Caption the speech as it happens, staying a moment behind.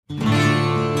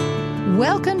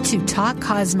Welcome to Talk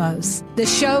Cosmos, the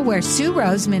show where Sue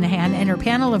Rose Minahan and her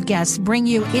panel of guests bring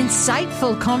you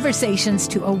insightful conversations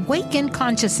to awaken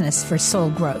consciousness for soul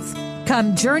growth.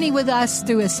 Come journey with us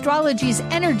through astrology's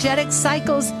energetic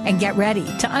cycles and get ready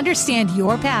to understand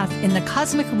your path in the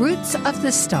cosmic roots of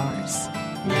the stars.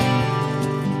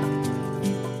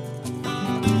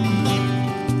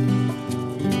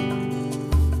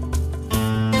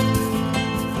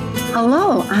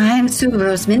 Hello, I'm Sue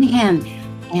Rose Minahan,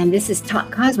 and this is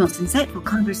Talk Cosmos, insightful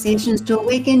conversations to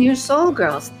awaken your soul,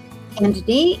 girls. And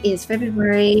today is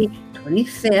February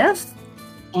 25th,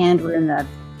 and we're in the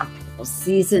october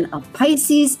season of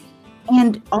Pisces,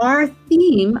 and our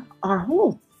theme, our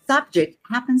whole subject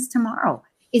happens tomorrow.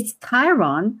 It's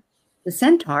Chiron, the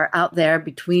centaur out there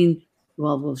between,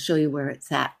 well, we'll show you where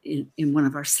it's at in one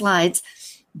of our slides,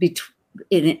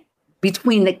 between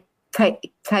the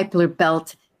Kuiper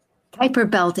belt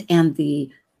and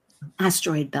the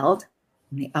asteroid belt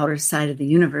on the outer side of the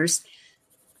universe.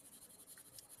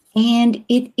 And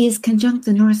it is conjunct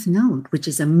the North Node, which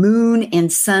is a moon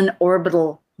and sun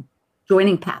orbital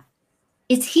joining path.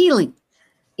 It's healing.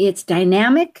 It's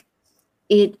dynamic.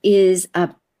 It is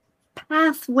a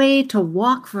pathway to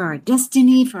walk for our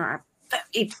destiny, for our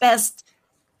very best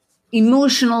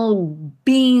emotional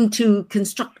being, to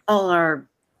construct all our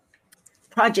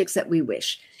projects that we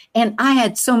wish. And I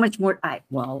had so much more.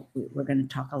 We're going to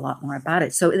talk a lot more about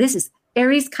it. So this is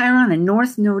Aries, Chiron, and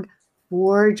North Node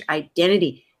forge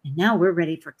identity. And now we're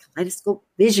ready for Kaleidoscope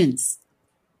Visions.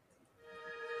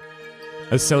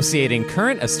 Associating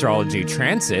current astrology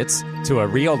transits to a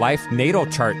real-life natal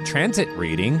chart transit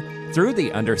reading through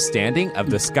the understanding of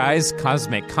the sky's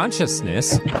cosmic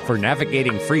consciousness for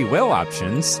navigating free will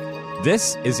options,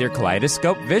 this is your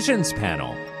Kaleidoscope Visions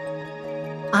panel.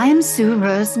 I'm Sue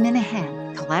Rose Minahan,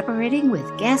 collaborating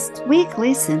with guests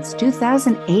weekly since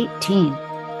 2018.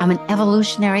 I'm an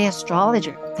evolutionary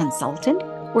astrologer, consultant,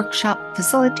 workshop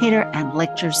facilitator, and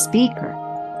lecture speaker.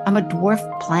 I'm a Dwarf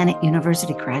Planet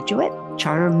University graduate,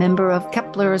 charter member of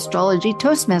Kepler Astrology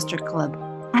Toastmaster Club.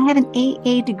 I have an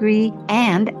AA degree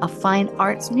and a fine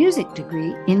arts music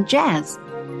degree in jazz.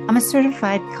 I'm a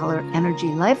certified color energy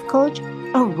life coach,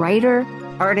 a writer,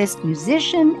 artist,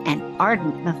 musician, and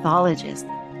ardent mythologist,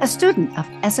 a student of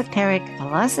esoteric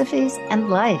philosophies and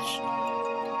life.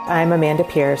 I'm Amanda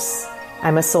Pierce.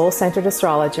 I'm a soul-centered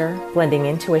astrologer, blending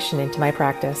intuition into my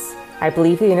practice. I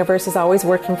believe the universe is always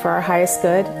working for our highest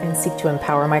good and seek to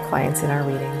empower my clients in our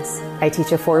readings. I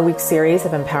teach a 4-week series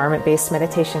of empowerment-based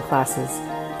meditation classes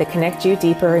that connect you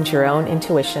deeper into your own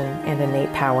intuition and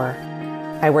innate power.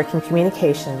 I work in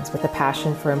communications with a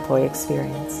passion for employee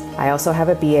experience. I also have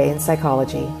a BA in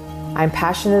psychology. I'm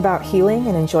passionate about healing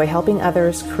and enjoy helping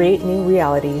others create new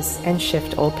realities and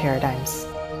shift old paradigms.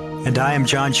 And I am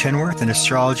John Chenworth, an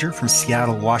astrologer from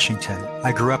Seattle, Washington.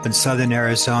 I grew up in southern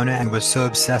Arizona and was so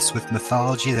obsessed with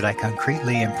mythology that I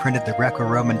concretely imprinted the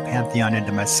Greco-Roman pantheon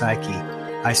into my psyche.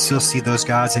 I still see those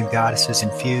gods and goddesses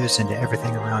infused into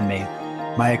everything around me.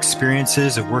 My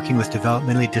experiences of working with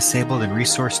developmentally disabled and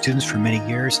resource students for many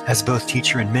years as both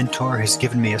teacher and mentor has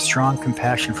given me a strong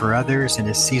compassion for others and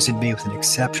has seasoned me with an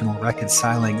exceptional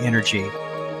reconciling energy.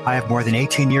 I have more than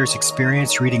 18 years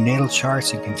experience reading natal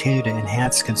charts and continue to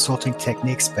enhance consulting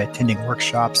techniques by attending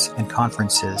workshops and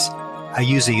conferences. I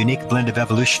use a unique blend of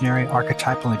evolutionary,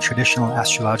 archetypal, and traditional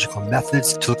astrological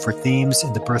methods to look for themes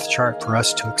in the birth chart for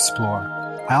us to explore.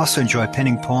 I also enjoy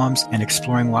penning poems and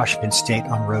exploring Washington State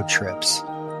on road trips.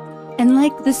 And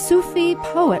like the Sufi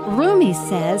poet Rumi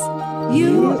says,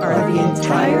 you are the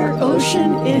entire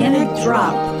ocean in a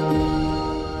drop.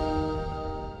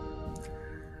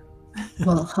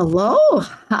 Well, hello.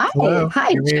 Hi. Hello.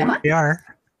 Hi, John. We are.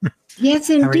 Yes,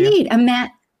 indeed.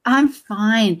 I'm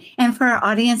fine. And for our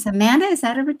audience, Amanda is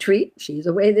at a retreat. She's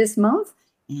away this month,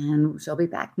 and she'll be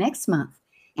back next month.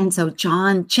 And so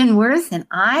John Chenworth and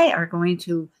I are going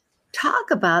to talk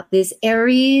about this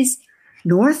Aries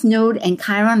North Node and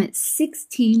Chiron at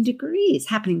 16 degrees,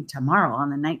 happening tomorrow on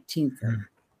the 19th of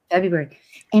February.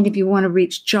 And if you want to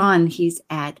reach John, he's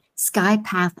at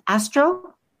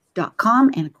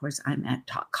skypathastro.com. And of course, I'm at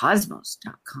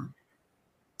talkcosmos.com.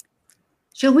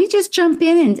 Shall we just jump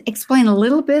in and explain a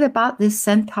little bit about this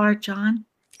centaur, John?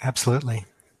 Absolutely.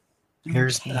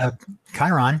 Here's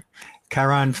Chiron.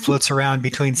 Chiron floats around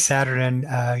between Saturn and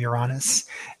Uranus,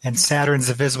 and Saturn's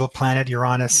a visible planet.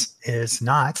 Uranus is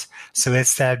not. So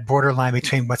it's that borderline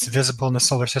between what's visible in the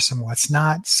solar system and what's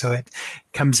not. So it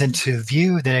comes into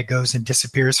view, then it goes and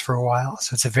disappears for a while.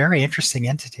 So it's a very interesting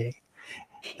entity.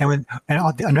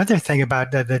 Another thing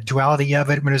about the duality of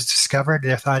it when it was discovered,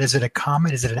 they thought, is it a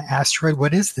comet? Is it an asteroid?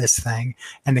 What is this thing?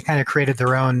 And they kind of created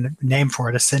their own name for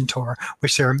it, a centaur,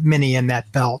 which there are many in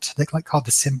that belt. They called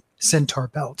the centaur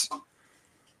belt.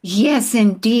 Yes,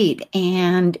 indeed.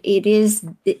 And it is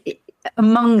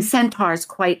among centaurs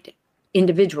quite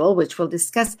individual, which we'll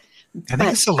discuss. I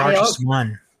think it's the largest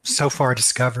one so far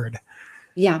discovered.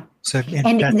 Yeah. So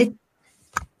it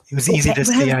was easy to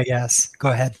see, I guess. Go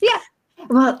ahead. Yeah.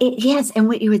 Well, yes. And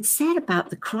what you had said about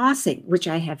the crossing, which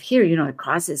I have here, it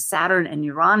crosses Saturn and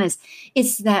Uranus,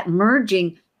 it's that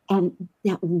merging and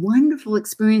that wonderful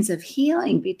experience of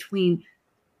healing between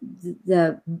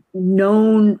the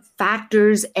known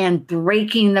factors and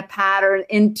breaking the pattern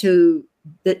into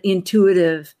the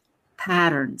intuitive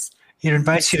patterns. It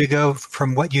invites you to go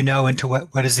from what you know into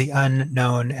what is the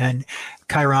unknown. And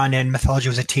Chiron in mythology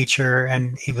was a teacher,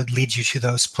 and he would lead you to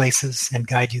those places and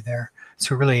guide you there. It's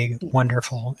a really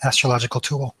wonderful astrological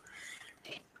tool.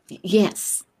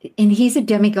 Yes. And he's a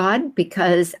demigod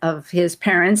because of his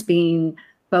parents being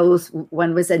both,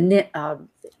 one was a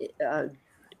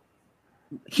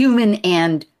human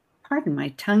and, pardon my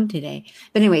tongue today,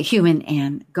 but anyway, human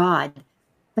and God.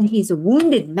 But he's a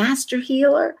wounded master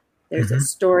healer. There's a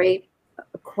story,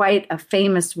 quite a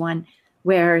famous one,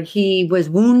 where he was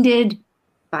wounded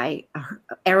by an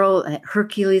arrow at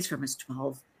Hercules from his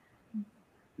 12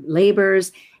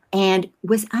 labors and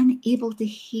was unable to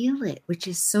heal it, which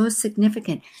is so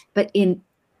significant. But in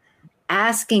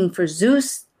asking for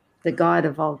Zeus, the god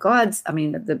of all gods,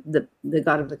 the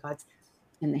god of the gods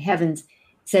in the heavens,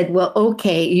 said, well,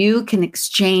 okay, you can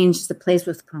exchange the place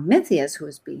with Prometheus, who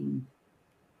is being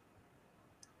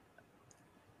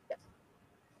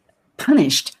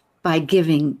punished by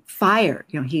giving fire.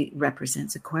 He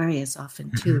represents Aquarius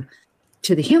often too,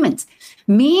 to the humans,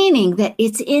 meaning that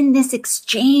it's in this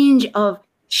exchange of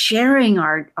sharing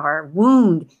our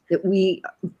wound that we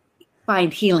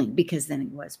find healing, because then it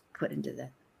was put into the...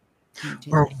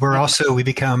 We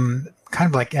become kind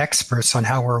of like experts on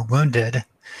how we're wounded.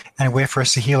 And a way for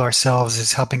us to heal ourselves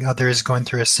is helping others going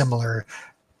through a similar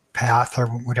path or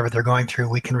whatever they're going through.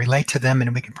 We can relate to them,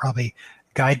 and we can probably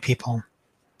guide people.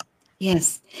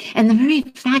 Yes. And the very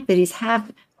fact that he's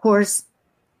half horse,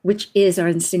 which is our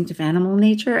instinctive animal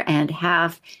nature, and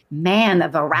half man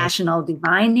of a rational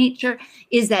divine nature,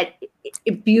 is that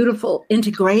beautiful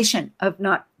integration of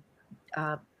not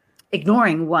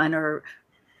ignoring one or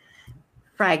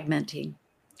fragmenting.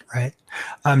 Right.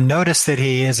 Notice that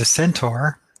he is a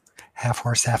centaur, half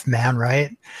horse, half man,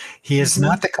 right? He is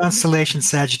not the constellation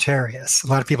Sagittarius. A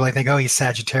lot of people think, oh, he's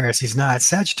Sagittarius. He's not.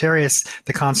 Sagittarius,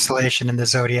 the constellation in the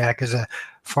zodiac, is a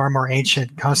far more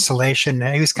ancient constellation.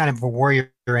 He was kind of a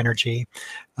warrior energy.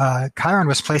 Chiron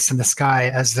was placed in the sky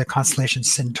as the constellation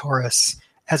Centaurus,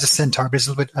 as a centaur, but it's a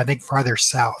little bit, I think, farther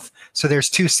south. So there's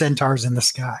two centaurs in the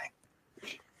sky.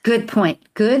 Good point.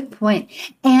 Good point.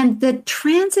 And the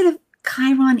transit of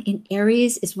Chiron in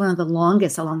Aries is one of the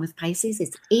longest, along with Pisces.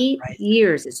 It's 8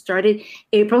 years. It started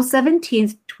April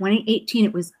 17th, 2018.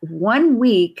 It was 1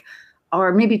 week,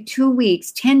 or maybe 2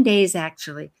 weeks, 10 days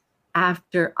actually,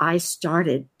 after I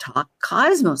started Talk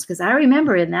Cosmos, because I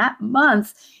remember in that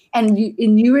month, and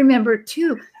you remember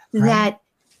too, that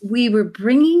we were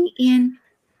bringing in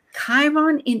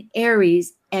Chiron in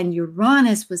Aries, and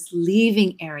Uranus was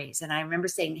leaving Aries. And I remember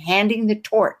saying, handing the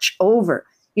torch over,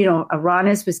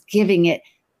 Uranus was giving it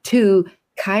to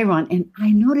Chiron. And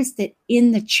I noticed that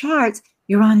in the charts,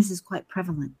 Uranus is quite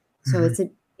prevalent. So it's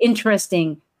an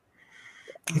interesting...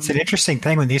 It's an interesting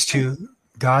thing when these two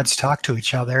gods talk to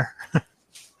each other.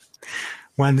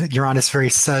 When Uranus very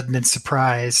sudden and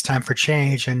surprise, time for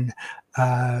change, and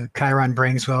Chiron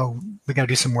brings, we got to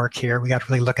do some work here. We got to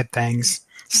really look at things,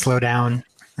 slow down.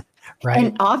 Right.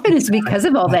 And often it's because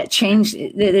of all that change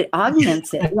that it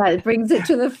augments it. It brings it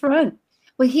to the front.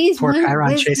 Well, he's poor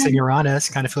Chiron chasing Uranus.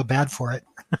 Kind of feel bad for it.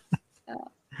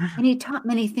 And he taught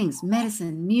many things: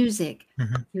 medicine, music.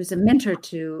 He was a mentor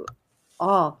to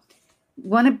all.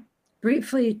 Want to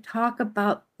briefly talk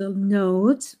about the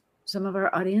nodes? Some of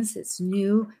our audience that's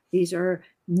new. These are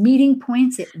meeting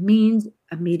points. It means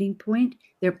a meeting point.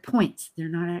 They're points. They're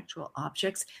not actual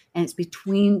objects, and it's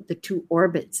between the two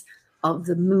orbits of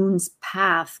the moon's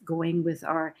path, going with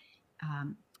our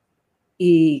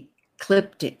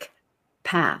ecliptic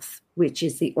path, which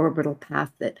is the orbital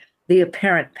path, that the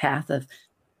apparent path of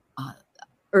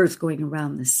Earth going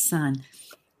around the sun.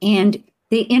 And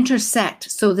they intersect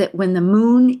so that when the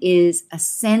moon is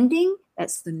ascending,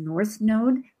 that's the north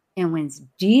node, and when it's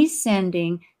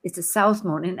descending, it's a south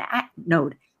node, and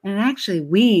it actually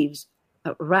weaves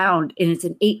around, and it's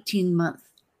an 18-month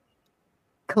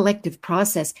collective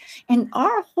process. And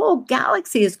our whole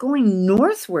galaxy is going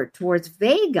northward towards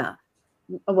Vega.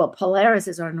 Well, Polaris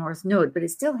is our north node, but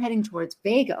it's still heading towards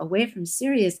Vega, away from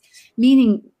Sirius,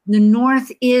 meaning the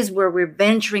north is where we're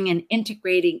venturing and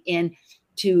integrating in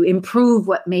to improve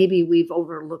what maybe we've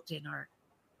overlooked in our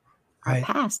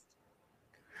past.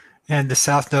 And the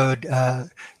south node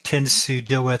tends to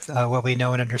deal with what we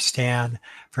know and understand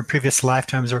from previous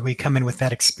lifetimes, where we come in with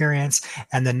that experience,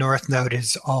 and the north node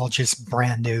is all just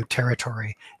brand new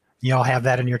territory. You all have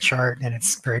that in your chart, and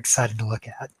it's very exciting to look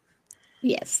at.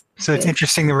 Yes. So it's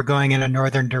interesting that we're going in a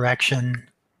northern direction.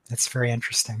 That's very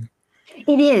interesting.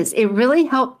 It is. It really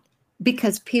helped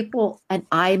because people, and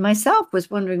I myself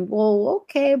was wondering, well,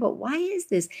 okay, but why is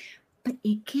this? But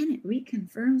again, it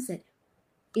reconfirms that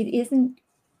it isn't,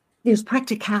 there's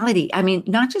practicality. I mean,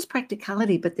 not just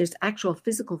practicality, but there's actual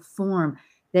physical form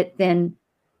that then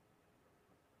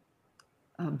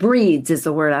breeds is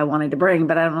the word I wanted to bring,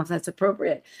 but I don't know if that's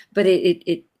appropriate. But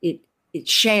it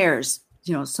shares,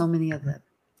 so many of the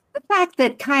fact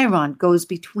that Chiron goes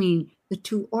between the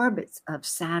two orbits of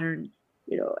Saturn,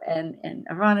 and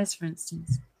Uranus, for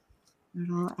instance.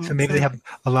 So maybe they have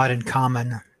a lot in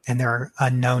common in their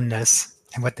unknownness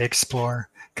and what they explore.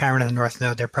 Chiron and the North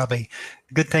Node, they're probably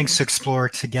good things to explore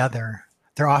together.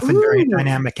 They're often very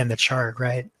dynamic in the chart,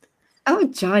 right? Oh,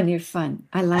 John, you're fun.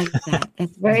 I like that.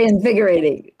 It's very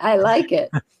invigorating. I like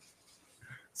it.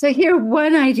 So here,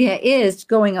 one idea is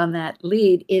going on that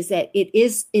lead is that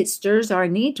it stirs our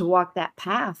need to walk that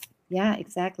path. Yeah,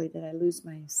 exactly. Did I lose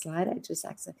my slide? I just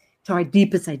accidentally to our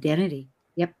deepest identity.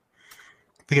 Yep.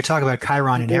 We could talk about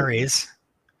Chiron and Aries.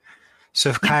 So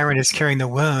if Chiron is carrying the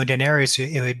wound, in Aries,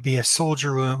 it would be a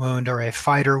soldier wound or a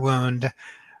fighter wound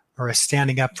or a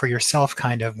standing up for yourself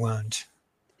kind of wound.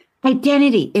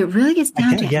 Identity. It really gets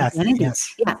down to identity.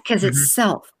 Yes. Yeah, because it's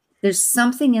self. There's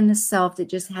something in the self that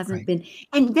just hasn't been.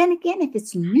 And then again, if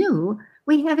it's new,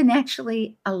 we haven't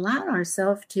actually allowed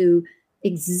ourselves to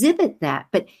exhibit that.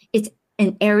 But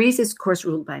and Aries is, of course,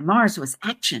 ruled by Mars, so it's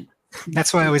action.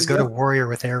 That's why I always go to warrior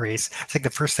with Aries. It's like the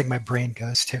first thing my brain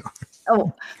goes to.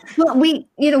 Oh, well, we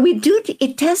do.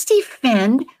 It does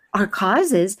defend our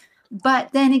causes,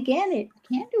 but then again, it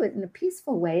can do it in a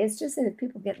peaceful way. It's just that if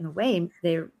people get in the way,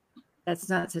 that's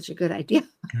not such a good idea.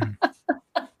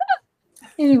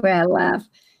 Anyway, I laugh.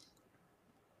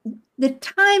 The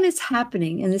time is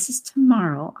happening, and this is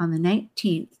tomorrow on the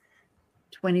 19th,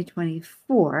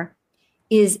 2024,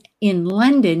 is in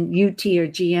London, UT or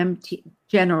GMT,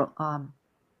 General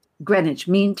Greenwich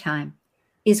Mean Time,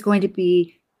 is going to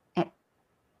be at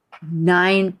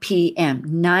 9 p.m.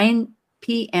 9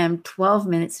 p.m., 12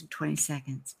 minutes and 20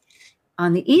 seconds.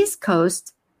 On the East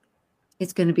Coast,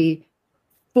 it's going to be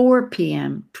 4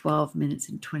 p.m., 12 minutes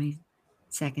and 20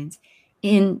 seconds.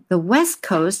 In the West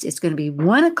Coast, it's going to be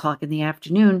 1 o'clock in the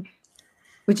afternoon,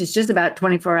 which is just about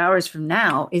 24 hours from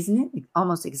now, isn't it?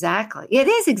 Almost exactly. It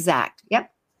is exact.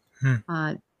 Yep.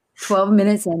 12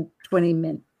 minutes and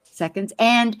 20 seconds.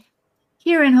 And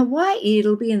here in Hawaii,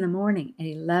 it'll be in the morning at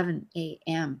 11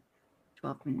 a.m.,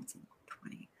 12 minutes and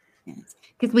 20 minutes.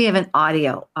 Because we have an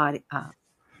audio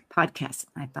podcast.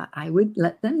 I thought I would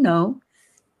let them know.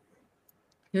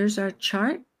 Here's our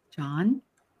chart, John.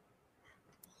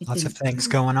 Lots of things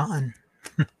going on.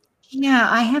 Yeah,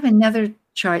 I have another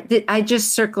chart that I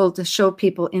just circled to show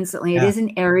people instantly. It is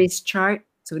an Aries chart.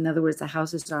 So in other words, the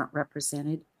houses aren't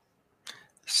represented.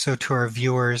 So to our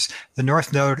viewers, the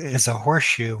North Node is a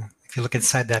horseshoe. If you look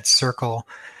inside that circle,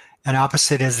 and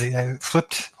opposite is the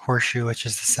flipped horseshoe, which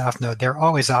is the South Node. They're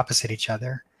always opposite each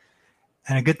other.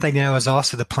 And a good thing to know is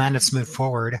also the planets move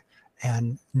forward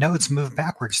and nodes move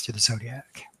backwards through the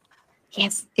zodiac.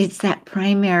 Yes, it's that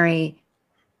primary,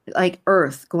 like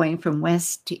Earth going from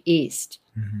west to east.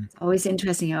 Mm-hmm. It's always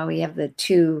interesting how we have the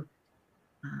two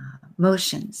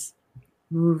motions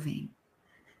moving.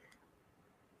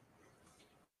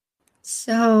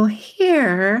 So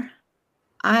here,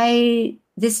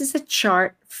 this is a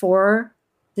chart for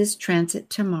this transit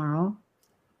tomorrow.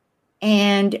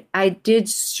 And I did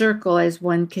circle, as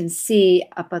one can see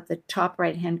up at the top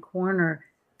right-hand corner,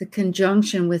 the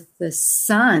conjunction with the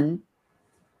sun,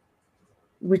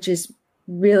 which is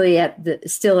really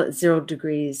still at 0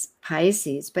 degrees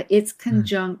Pisces, but it's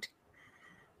conjunct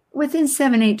within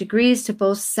 7-8 degrees to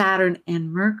both Saturn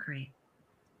and Mercury.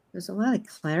 There's a lot of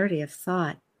clarity of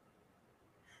thought.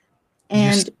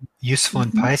 And useful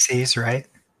in Pisces, right?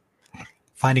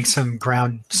 Finding some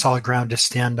solid ground to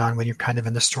stand on when you're kind of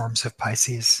in the storms of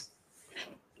Pisces.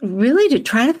 Really to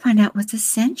try to find out what's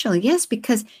essential. Yes,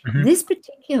 because this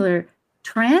particular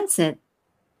transit,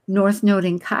 North Node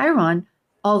in Chiron,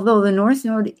 although the North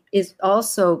Node is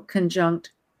also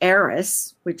conjunct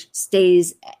Aries, which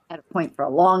stays at a point for a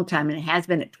long time, and it has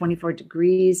been at 24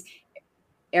 degrees.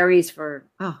 Aries for,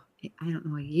 I don't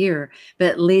know, a year, but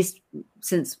at least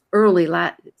since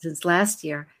since last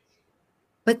year.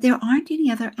 But there aren't any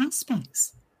other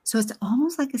aspects. So it's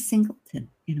almost like a singleton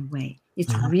in a way.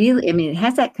 It's really, it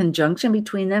has that conjunction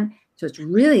between them. So it's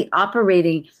really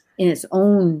operating in its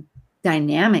own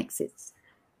dynamics.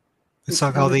 It's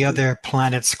like all the other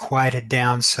planets quieted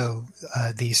down so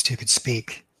these two could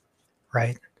speak,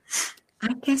 right?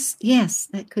 I guess, yes,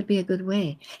 that could be a good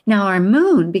way. Now, our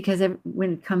moon, because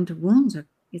when it comes to wounds,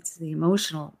 it's the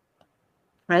emotional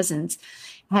presence,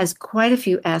 has quite a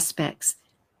few aspects.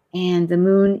 And the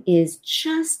moon is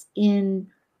just in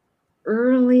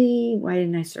early, why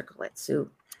didn't I circle it, Sue?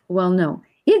 Well, no,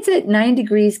 it's at 9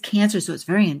 degrees Cancer, so it's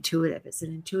very intuitive. It's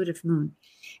an intuitive moon.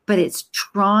 But it's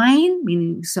trine,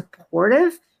 meaning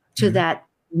supportive to that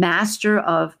master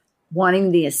of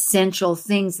wanting the essential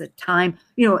things, the time,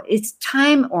 it's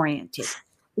time oriented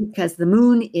because the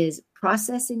moon is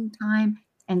processing time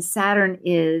and Saturn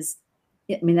is,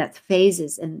 that's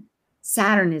phases, and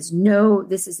Saturn is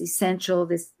this is essential.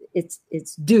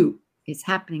 It's due. It's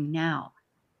happening now.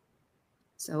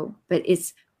 So, but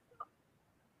it's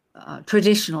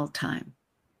traditional time.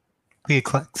 We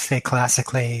say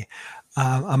classically,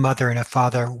 a mother and a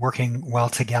father working well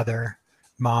together,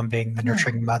 mom being the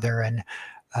nurturing mother, and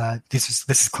this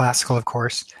is classical, of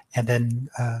course, and then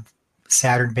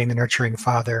Saturn being the nurturing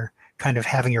father, kind of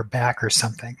having your back or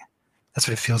something. That's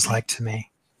what it feels like to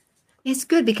me. It's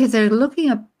good because they're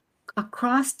looking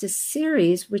across to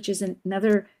Ceres, which is a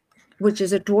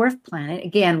dwarf planet.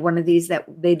 Again, one of these that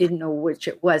they didn't know which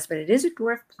it was, but it is a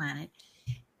dwarf planet,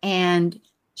 and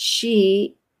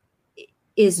she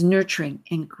is nurturing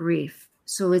and grief.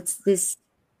 So it's this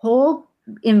whole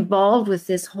involved with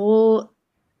this whole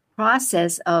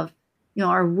process of,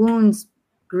 our wounds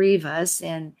grieve us,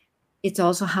 and it's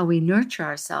also how we nurture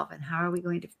ourselves and how are we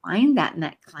going to find that and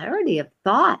that clarity of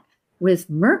thought with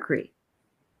Mercury.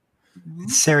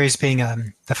 Ceres being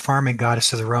the farming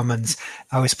goddess of the Romans,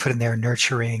 I always put in there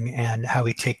nurturing and how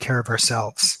we take care of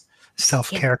ourselves.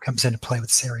 Self-care comes into play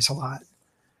with Ceres a lot.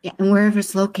 Yeah, and wherever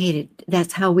it's located,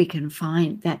 that's how we can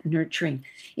find that nurturing.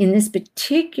 In this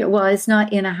particular, it's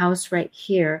not in a house right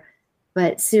here,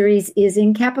 but Ceres is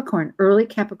in Capricorn, early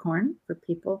Capricorn for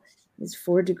people, is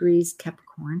 4 degrees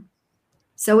Capricorn.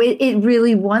 So it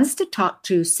really wants to talk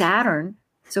to Saturn.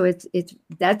 So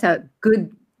that's a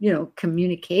good,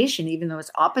 communication, even though it's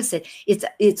opposite.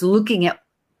 It's looking at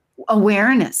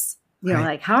awareness, right.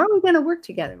 Like how are we going to work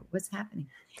together? What's happening?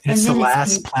 And it's the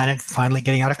last planet finally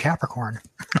getting out of Capricorn.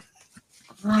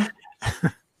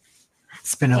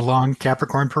 It's been a long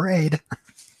Capricorn parade.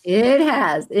 It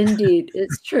has, indeed.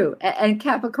 It's true. And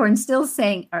Capricorn's still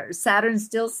saying, or Saturn's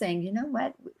still saying, you know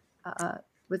what?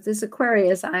 With this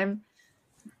Aquarius, I'm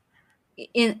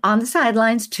on the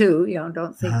sidelines too.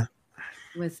 Don't think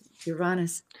with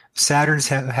Uranus. Saturn's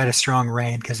had a strong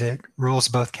reign because it rules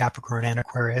both Capricorn and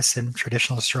Aquarius in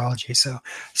traditional astrology. So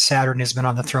Saturn has been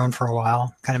on the throne for a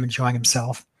while, kind of enjoying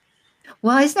himself.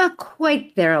 Well, he's not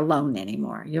quite there alone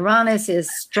anymore. Uranus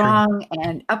is strong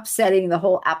and upsetting the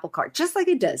whole apple cart, just like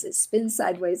it does. It spins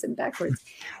sideways and backwards.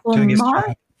 Well,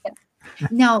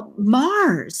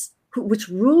 Mars, which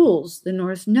rules the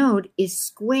North Node, is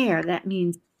square. That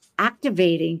means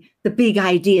activating the big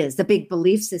ideas, the big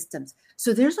belief systems.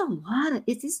 So there's a lot of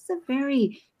this is a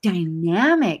very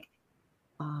dynamic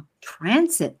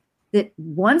transit that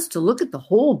wants to look at the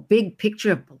whole big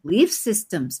picture of belief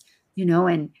systems,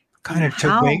 and kind of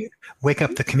to wake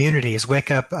up the communities,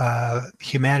 wake up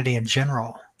humanity in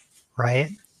general, right?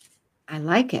 I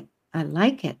like it.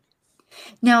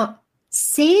 Now,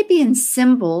 Sabian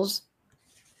symbols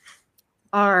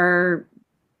are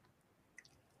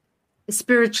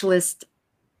spiritualist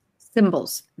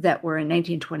symbols that were in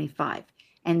 1925,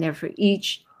 and they're for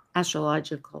each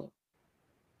astrological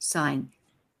sign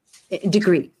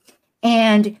degree.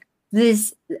 And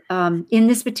this in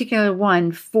this particular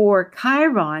one for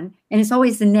Chiron, and it's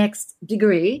always the next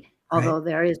degree, although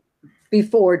there is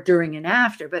before, during, and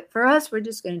after. But for us, we're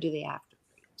just going to do the after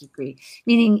degree,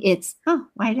 meaning it's,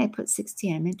 why did I put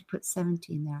 16? I meant to put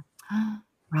 17 there.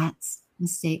 Rats,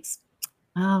 mistakes.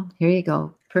 Oh, here you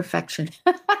go. Perfection.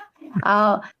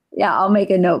 I'll make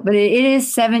a note. But it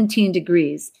is 17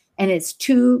 degrees, and it's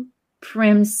 2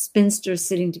 prim spinsters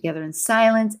sitting together in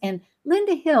silence. And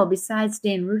Linda Hill, besides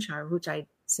Dan Ruchar, which I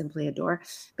simply adore,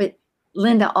 but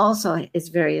Linda also is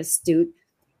very astute.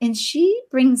 And she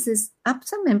brings us up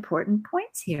some important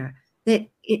points here that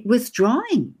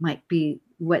withdrawing might be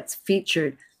what's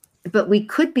featured, but we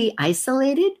could be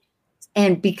isolated,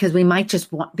 and because we might just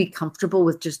be comfortable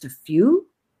with just a few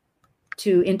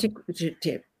to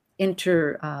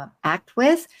interact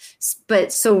with.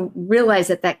 But so realize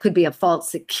that could be a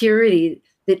false security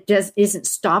that isn't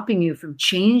stopping you from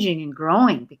changing and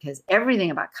growing, because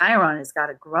everything about Chiron has got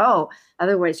to grow.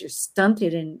 Otherwise, you're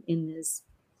stunted in this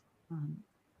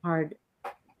hard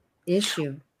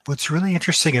issue. What's really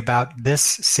interesting about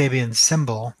this Sabian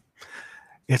symbol,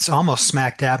 it's almost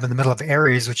smack dab in the middle of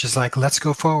Aries, which is like, let's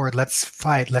go forward, let's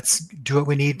fight, let's do what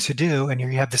we need to do. And here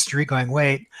you have this degree going,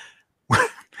 wait,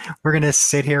 we're going to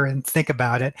sit here and think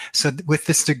about it. So with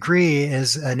this degree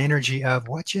is an energy of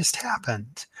what just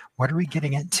happened? What are we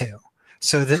getting into?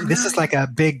 So this is like a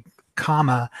big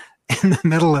comma in the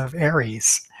middle of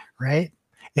Aries, right?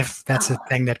 If that's a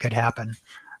thing that could happen.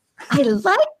 I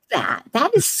like that.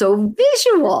 That is so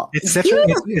visual. It's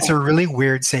a really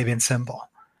weird Sabian symbol,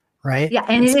 right? Yeah,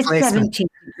 and it is 17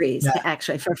 degrees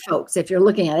actually for folks. If you're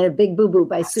looking at it, a big boo-boo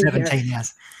by Sue 17, here.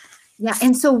 yes. Yeah,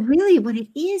 and so really what it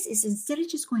is instead of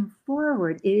just going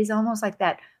forward, it is almost like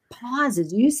that pause,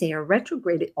 as you say, or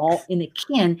retrograde, all in a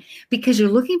kin, because you're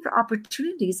looking for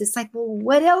opportunities. It's like, well,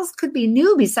 what else could be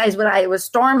new besides what I was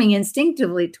storming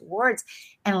instinctively towards?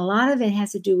 And a lot of it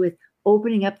has to do with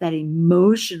opening up that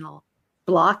emotional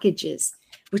blockages,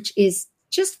 which is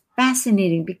just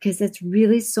fascinating because that's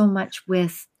really so much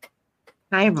with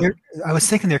Chiron. I was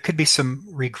thinking there could be some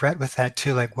regret with that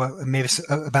too, like what maybe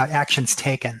about actions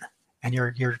taken, and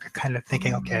you're kind of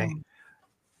thinking,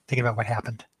 thinking about what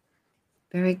happened.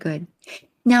 Very good.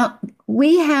 Now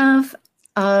we have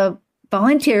a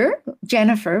volunteer,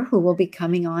 Jennifer, who will be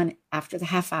coming on after the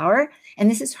half hour,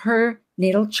 and this is her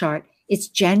natal chart. It's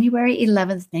January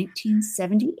 11th,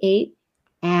 1978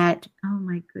 at, oh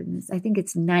my goodness, I think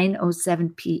it's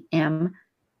 9:07 p.m.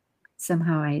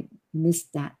 Somehow I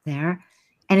missed that there.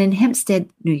 And in Hempstead,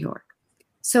 New York.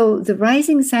 So the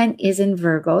rising sign is in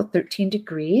Virgo, 13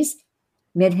 degrees,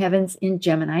 midheavens in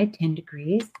Gemini, 10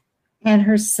 degrees. And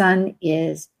her sun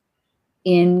is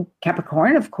in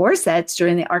Capricorn, of course, that's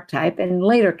during the archetype, and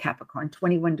later Capricorn,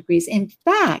 21 degrees. In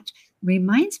fact,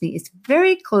 reminds me, it's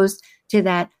very close to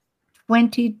that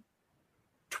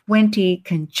 2020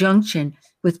 conjunction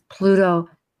with Pluto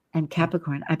and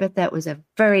Capricorn. I bet that was a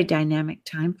very dynamic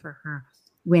time for her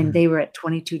when they were at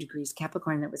 22 degrees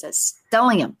Capricorn. That was a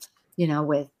stellium,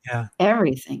 with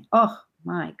everything. Oh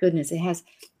my goodness.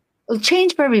 It'll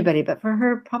change for everybody, but for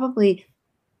her, probably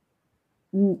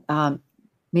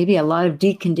maybe a lot of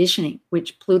deconditioning,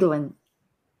 which Pluto and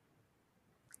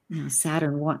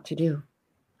Saturn want to do.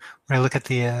 When I look at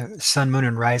the sun, moon,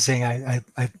 and rising, I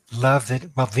love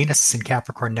that. Well, Venus is in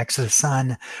Capricorn next to the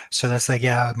sun, so that's like,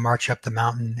 march up the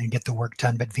mountain and get the work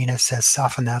done. But Venus says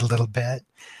soften that a little bit,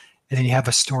 and then you have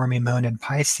a stormy moon in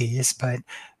Pisces,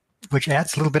 which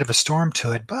adds a little bit of a storm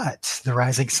to it. But the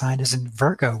rising sign is in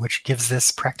Virgo, which gives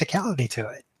this practicality to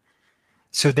it.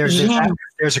 So there's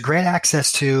a great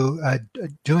access to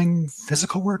doing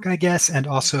physical work, I guess, and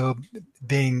also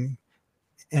being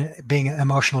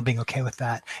emotional, being okay with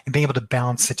that, and being able to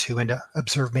balance the two and to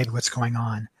observe maybe what's going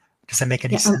on. Does that make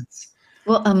any sense?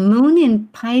 Well, a moon in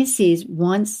Pisces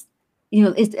wants,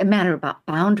 it's a matter about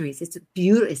boundaries. It's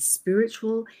beautiful, it's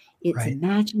spiritual, it's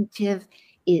imaginative,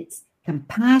 it's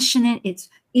compassionate. It's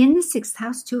in the sixth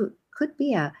house too. It could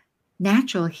be a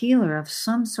natural healer of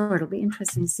some sort. It'll be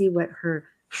interesting to see what her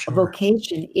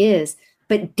vocation is,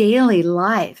 but daily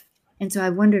life. And so I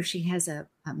wonder if she has a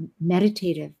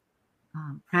meditative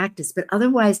practice, but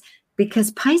otherwise,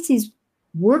 because Pisces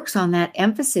works on that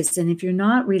emphasis, and if you're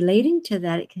not relating to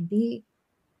that, it can be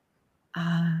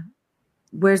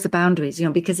where's the boundaries,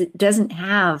 because it doesn't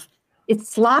have, it's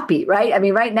sloppy, right? I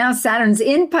mean, right now Saturn's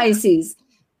in Pisces.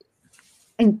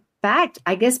 In fact,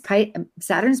 I guess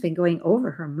Saturn's been going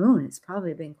over her moon. It's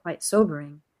probably been quite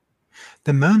sobering.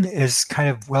 The moon is kind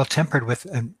of well tempered with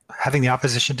having the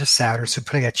opposition to Saturn, so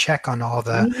putting a check on all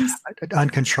the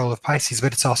uncontrol of Pisces,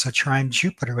 but it's also trine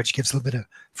Jupiter, which gives a little bit of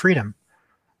freedom.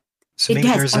 So maybe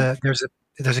there's a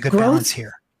good balance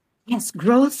here. Yes,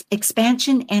 growth,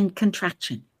 expansion, and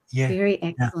contraction. Yeah, very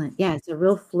excellent. Yeah, it's a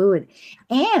real fluid,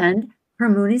 and her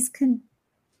moon is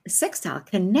sextile,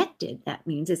 connected. That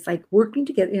means it's like working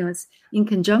together. It's in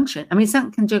conjunction. I mean, it's not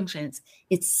in conjunction.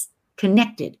 It's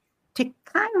connected to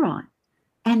Chiron,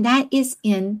 and that is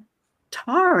in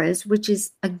Taurus, which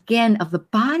is again of the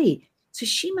body. So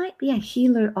she might be a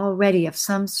healer already of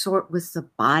some sort with the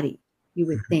body, you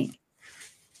would think.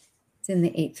 It's in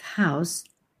the 8th house.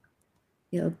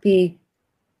 It'll be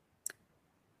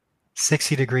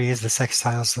 60 degrees. The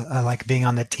sextiles like being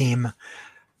on the team.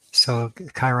 So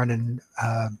Chiron and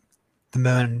the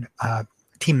moon,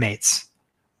 teammates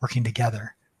working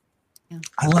together. Yeah.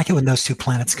 I like it when those two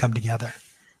planets come together.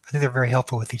 I think they're very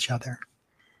helpful with each other.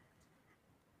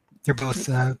 They're both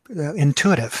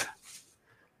intuitive.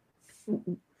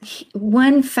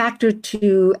 One factor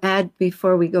to add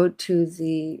before we go to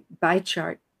the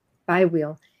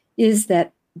bi-wheel, is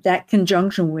that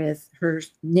conjunction with her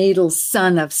natal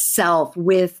sun of self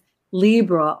with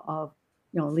Libra of,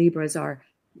 Libras are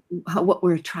what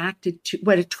we're attracted to,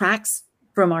 what attracts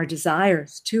from our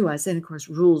desires to us. And of course,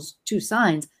 rules two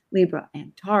signs, Libra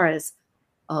and Taurus,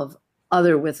 of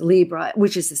other with Libra,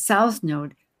 which is the south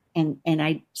node. And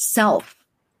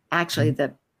actually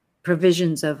the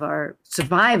provisions of our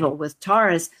survival with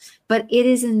Taurus, but it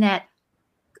is in that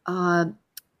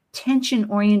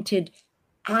tension-oriented,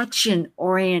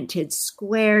 action-oriented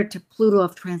square to Pluto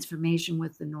of transformation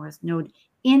with the north node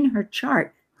in her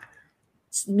chart,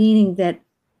 meaning that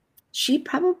she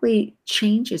probably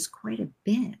changes quite a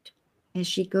bit as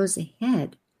she goes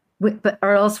ahead.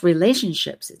 Or else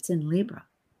relationships, it's in Libra.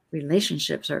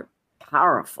 Relationships are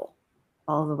powerful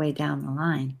all the way down the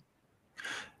line.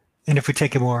 And if we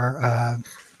take a more,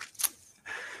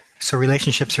 so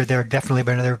relationships are there definitely,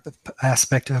 but another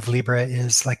aspect of Libra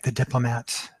is like the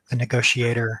diplomat, the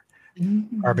negotiator,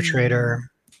 arbitrator,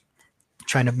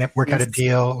 trying to work out a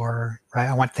deal, or right.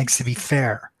 I want things to be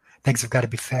fair. Things have got to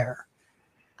be fair.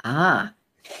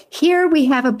 Here we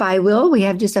have a bi-wheel. We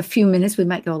have just a few minutes. We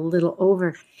might go a little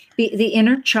over. The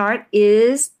inner chart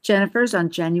is Jennifer's on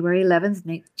January 11th,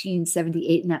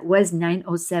 1978, and that was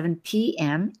 9:07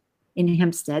 p.m. in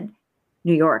Hempstead,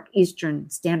 New York, Eastern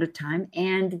Standard Time.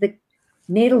 And the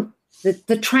natal,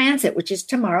 the transit, which is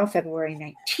tomorrow, February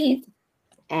 19th,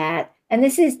 and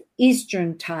this is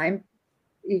Eastern Time.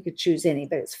 You could choose any,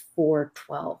 but it's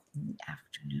 4:12 in the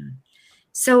afternoon.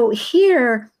 So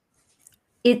here,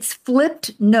 it's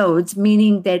flipped nodes,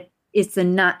 meaning that it's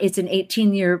an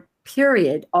 18-year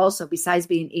period also, besides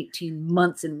being 18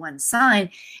 months in one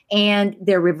sign, and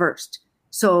they're reversed.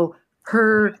 So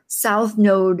her south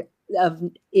node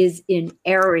is in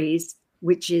Aries,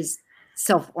 which is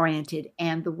self-oriented,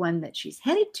 and the one that she's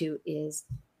headed to is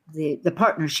the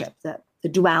partnership, the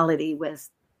duality with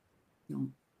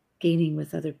gaining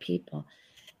with other people.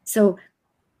 So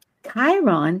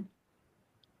Chiron,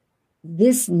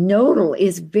 this nodal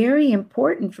is very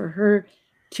important for her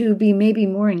to be maybe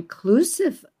more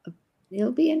inclusive.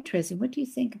 It'll be interesting. What do you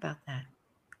think about that?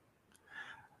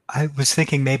 I was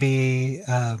thinking maybe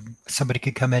somebody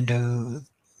could come into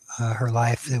her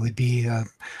life that would be a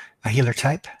healer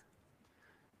type.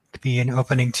 Could be an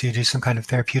opening to do some kind of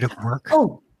therapeutic work.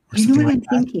 Oh, you know what I'm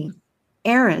thinking?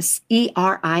 Eris,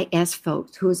 Eris,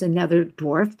 folks, who is another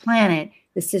dwarf planet,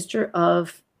 the sister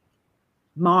of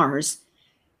Mars,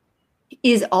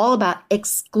 is all about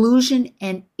exclusion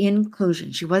and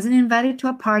inclusion. She wasn't invited to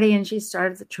a party and she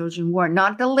started the Trojan War,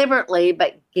 not deliberately,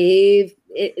 but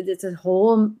it's a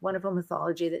whole wonderful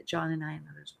mythology that John and I and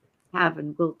others have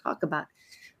and we'll talk about.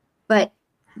 But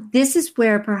this is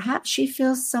where perhaps she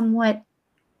feels somewhat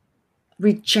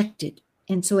rejected.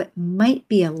 And so it might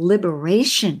be a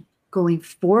liberation going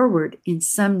forward in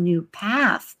some new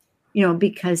path,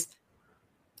 because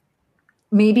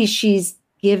maybe she's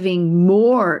giving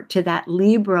more to that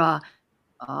Libra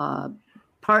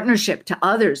partnership to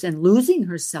others and losing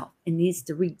herself and needs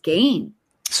to regain.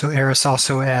 So Eris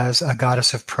also as a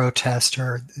goddess of protest,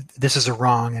 or this is a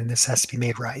wrong and this has to be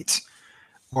made right,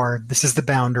 or this is the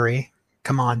boundary.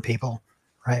 Come on, people,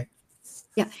 right?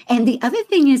 Yeah. And the other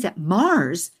thing is that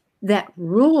Mars, that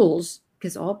rules,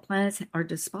 because all planets are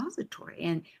dispository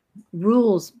and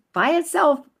rules by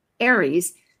itself,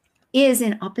 Aries, is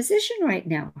in opposition right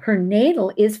now. Her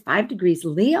natal is 5 degrees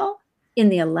Leo in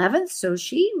the 11th. So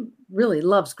she really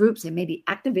loves groups and maybe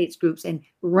activates groups and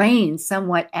reigns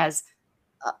somewhat as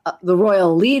the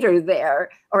royal leader there,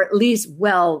 or at least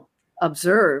well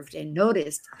observed and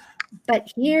noticed.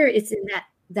 But here it's in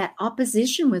that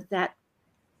opposition with that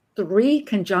 3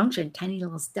 conjunction, tiny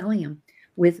little stellium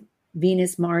with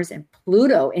Venus, Mars, and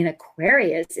Pluto in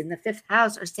Aquarius in the 5th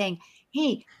house are saying,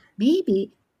 hey,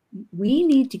 maybe we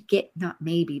need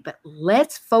to but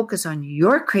let's focus on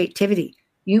your creativity.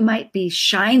 You might be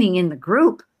shining in the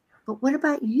group, but what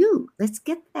about you? Let's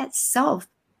get that self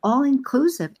all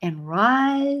inclusive and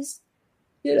rise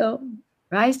to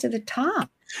the top.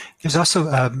 There's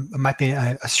also might be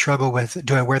a struggle with,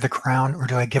 do I wear the crown or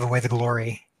do I give away the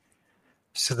glory?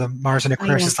 So the Mars and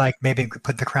Aquarius is like, maybe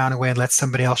put the crown away and let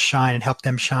somebody else shine and help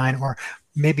them shine, or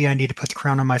maybe I need to put the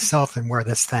crown on myself and wear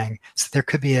this thing. So there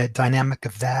could be a dynamic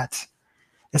of that.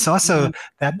 It's also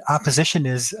that opposition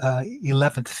is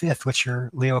 11th, 5th, which are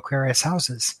Leo Aquarius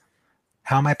houses.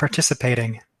 How am I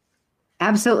participating?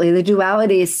 Absolutely. The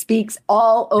duality speaks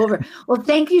all over. Well,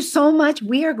 thank you so much.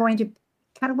 We are going to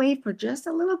cut away for just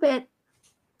a little bit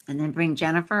and then bring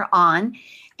Jennifer on,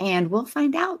 and we'll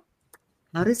find out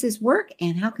how does this work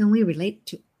and how can we relate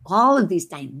to all of these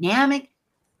dynamic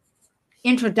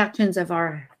introductions of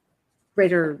our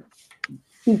greater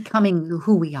becoming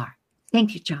who we are.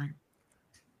 Thank you, John.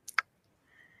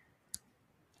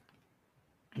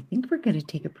 I think we're going to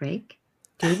take a break.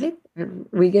 David, are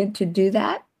we going to do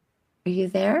that? Are you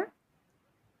there?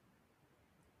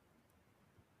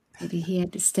 Maybe he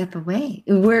had to step away.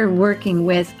 We're working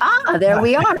with, there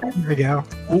we are. There we go.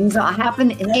 Things all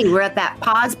happen. Hey, we're at that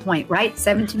pause point, right?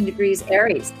 17 degrees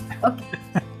Aries. Okay.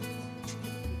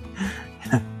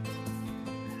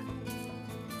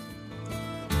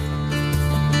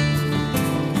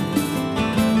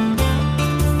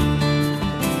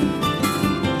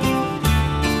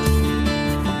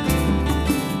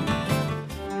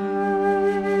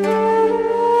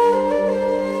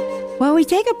 While we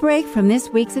take a break from this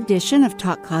week's edition of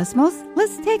Talk Cosmos,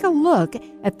 let's take a look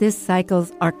at this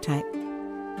cycle's archetype.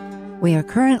 We are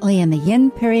currently in the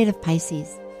yin period of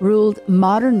Pisces, ruled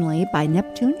modernly by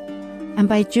Neptune and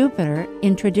by Jupiter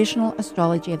in traditional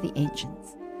astrology of the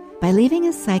ancients. By leaving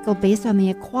a cycle based on the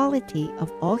equality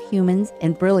of all humans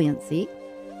and brilliancy,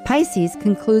 Pisces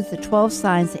concludes the 12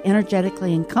 signs that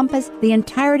energetically encompass the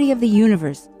entirety of the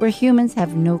universe, where humans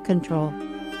have no control.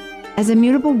 As a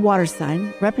mutable water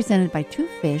sign represented by two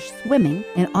fish swimming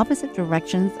in opposite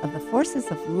directions of the forces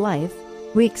of life,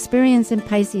 we experience in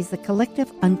Pisces the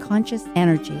collective unconscious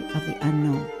energy of the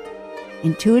unknown.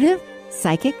 Intuitive,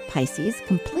 psychic Pisces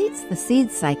completes the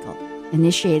seed cycle,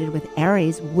 initiated with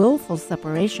Aries' willful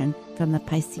separation from the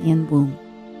Piscean womb.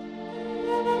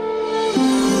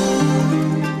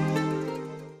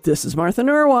 This is Martha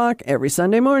Norwalk, every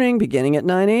Sunday morning beginning at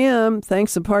 9 a.m.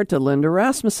 Thanks in part to Linda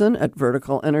Rasmussen at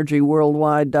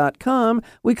verticalenergyworldwide.com,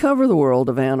 we cover the world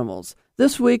of animals.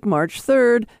 This week, March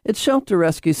 3rd, it's Shelter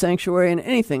Rescue Sanctuary and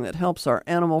anything that helps our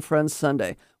animal friends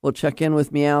Sunday. We'll check in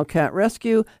with Meow Cat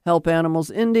Rescue, Help Animals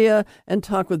India, and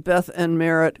talk with Beth and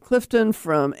Merritt Clifton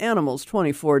from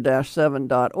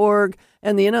animals24-7.org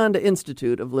and the Ananda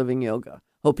Institute of Living Yoga.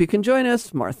 Hope you can join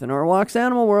us, Martha Norwalk's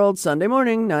Animal World, Sunday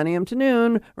morning, 9 a.m. to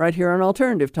noon, right here on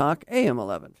Alternative Talk, AM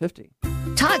 1150.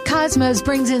 Talk Cosmos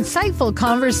brings insightful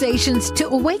conversations to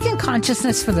awaken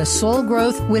consciousness for the soul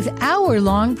growth with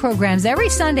hour-long programs every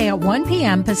Sunday at 1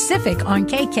 p.m. Pacific on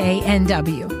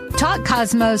KKNW. Talk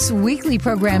Cosmos weekly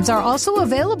programs are also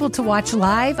available to watch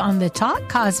live on the Talk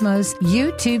Cosmos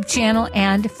YouTube channel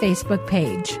and Facebook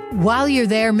page. While you're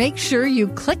there, make sure you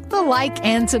click the like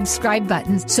and subscribe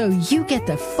buttons so you get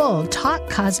the full Talk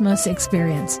Cosmos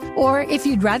experience. Or if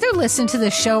you'd rather listen to the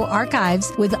show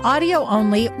archives with audio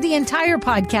only, the entire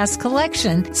podcast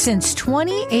collection since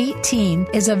 2018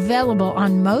 is available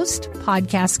on most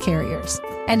podcast carriers.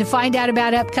 And to find out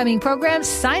about upcoming programs,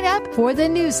 sign up for the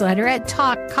newsletter at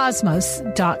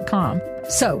talkcosmos.com.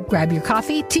 So grab your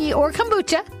coffee, tea, or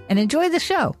kombucha and enjoy the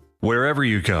show. Wherever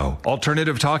you go,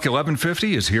 Alternative Talk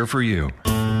 1150 is here for you.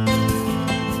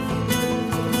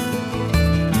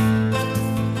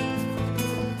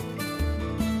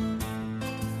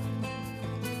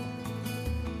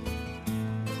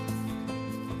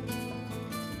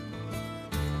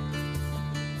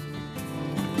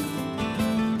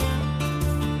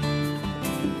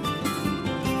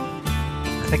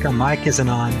 I think our mic isn't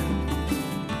on.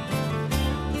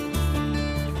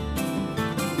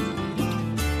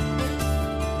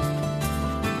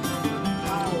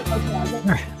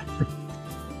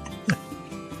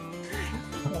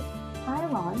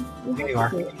 Chiron, There you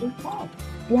are.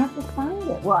 You have to find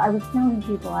it. Well, I was telling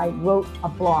people I wrote a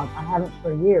blog. I haven't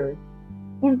for years.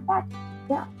 In fact,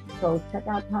 yeah, so check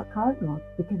out Talk Cosmos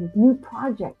because it's a new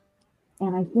project.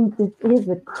 And I think this is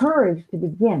the courage to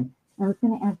begin. And I was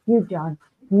going to ask you, John,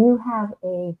 do you have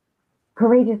a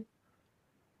courageous,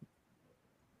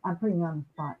 I'm putting you on the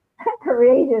spot,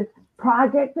 courageous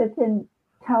project that's in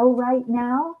tow right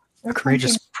now? A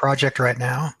courageous project right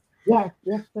now? Yes,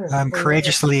 sir. I'm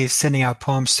courageously sending out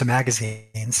poems to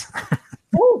magazines.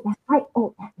 Oh, that's right.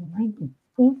 Oh, that reminds me.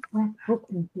 East West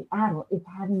Books in Seattle is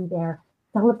having their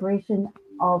celebration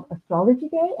of Astrology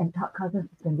Day, and Talk Cosmos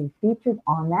is going to be featured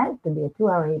on that. It's going to be a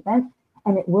 2-hour event,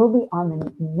 and it will be on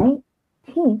the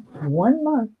 19th, 1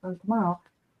 month from tomorrow,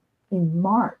 in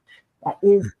March. That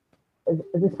is,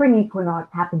 the spring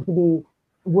equinox happens to be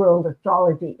World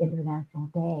Astrology International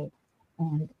Day.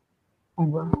 And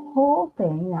we're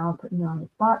hoping, now I'm putting you on the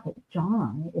spot, that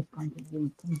John is going to read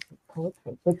some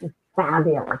poetry, which is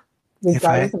fabulous. If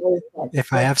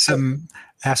I have some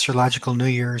astrological New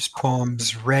Year's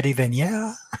poems ready, then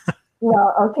yeah.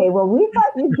 Well, okay. Well, we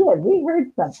thought you did. We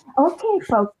heard some. Okay,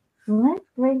 folks, let's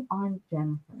bring on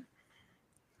Jennifer.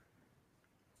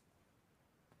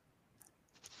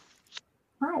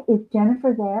 Hi, is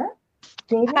Jennifer there?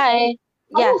 David? Hi.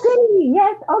 Yes. Okay,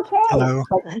 yes, okay. Hello.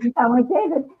 But you sound like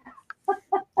David.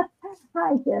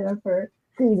 Hi, Jennifer.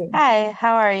 Greetings. Hi,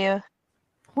 how are you?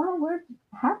 Well, we're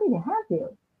happy to have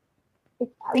you. We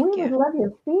Thank would you. love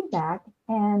your feedback.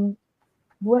 And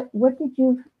what did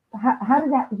you, how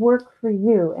did that work for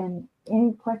you? And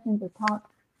any questions or thoughts,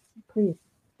 please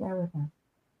share with us.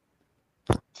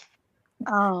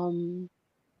 I'm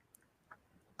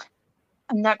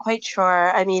not quite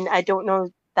sure. I mean, I don't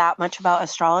know that much about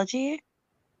astrology.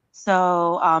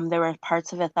 So there were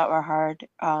parts of it that were hard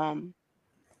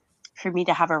for me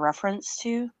to have a reference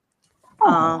to. Oh,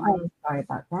 I'm sorry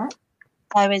about that.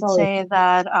 I would Sorry. say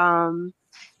that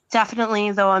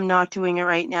definitely, though I'm not doing it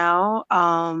right now,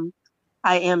 I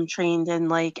am trained in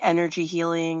like energy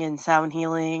healing and sound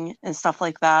healing and stuff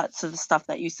like that. So the stuff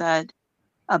that you said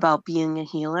about being a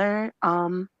healer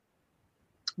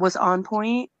was on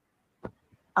point.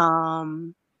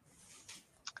 Trying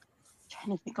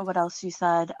to think of what else you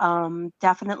said.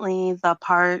 Definitely the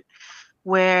part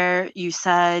where you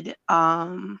said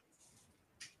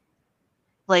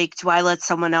like, do I let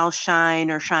someone else shine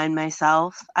or shine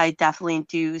myself? I definitely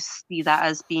do see that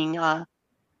as being a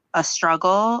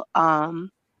struggle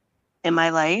in my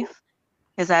life,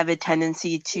 because I have a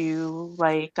tendency to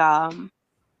like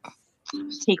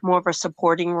take more of a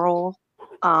supporting role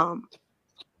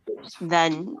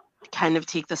than kind of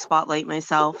take the spotlight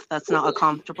myself. That's not a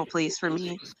comfortable place for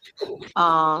me.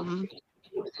 Um,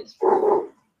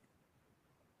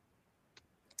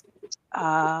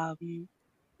 I'm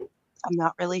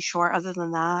not really sure other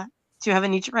than that. Do you have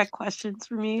any direct questions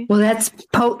for me? Well, that's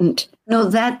potent. No,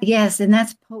 yes, and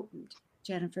that's potent,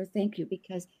 Jennifer. Thank you,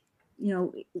 because,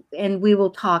 and we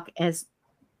will talk as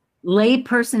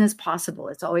layperson as possible.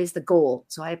 It's always the goal.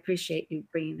 So I appreciate you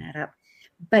bringing that up.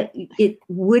 But it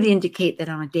would indicate that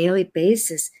on a daily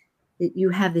basis that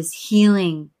you have this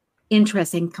healing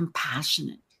interest and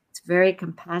compassionate. It's very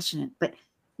compassionate. But,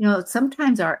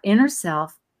 sometimes our inner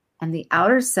self and the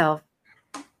outer self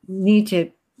need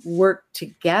to work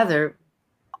together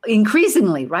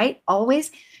increasingly, right?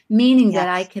 Always, meaning that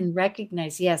I can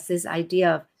recognize, yes, this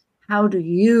idea of how do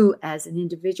you as an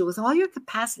individual with all your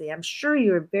capacity, I'm sure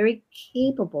you're very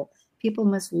capable. People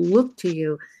must look to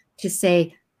you to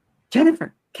say,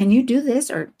 Jennifer, can you do this?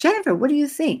 Or Jennifer, what do you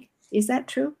think? Is that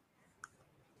true?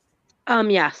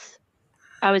 Yes.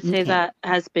 I would say that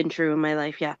has been true in my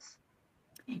life, yes.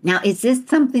 Now, is this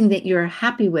something that you're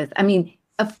happy with? I mean,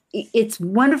 it's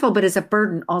wonderful, but it's a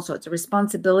burden also. It's a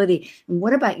responsibility. And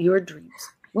what about your dreams?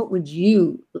 What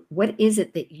is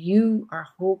it that you are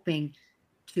hoping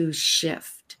to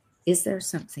shift? Is there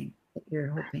something that you're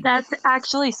hoping? That's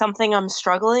actually something I'm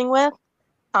struggling with.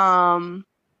 I'm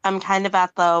kind of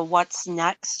at the what's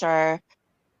next, or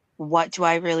what do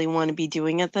I really want to be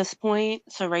doing at this point?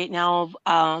 So right now,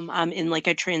 I'm in like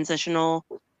a transitional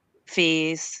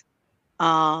phase,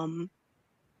 where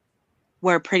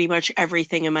pretty much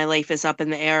everything in my life is up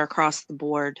in the air across the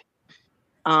board.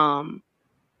 So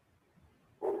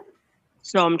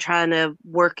I'm trying to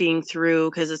working through,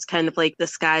 because it's kind of like the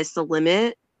sky's the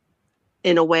limit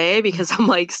in a way, because I'm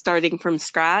like starting from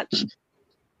scratch.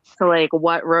 So like,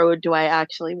 what road do I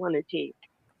actually want to take?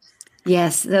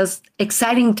 Yes, those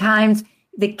exciting times,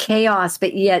 the chaos,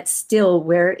 but yet still,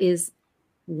 where is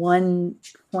one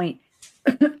point?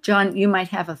 John, you might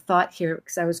have a thought here,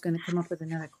 because I was going to come up with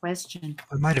another question.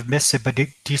 I might have missed it, but do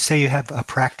you say you have a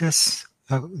practice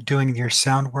of doing your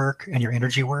sound work and your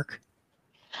energy work?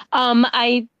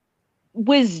 I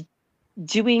was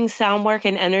doing sound work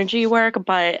and energy work,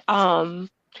 but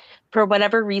for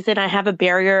whatever reason, I have a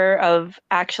barrier of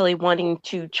actually wanting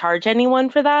to charge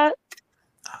anyone for that.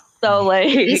 So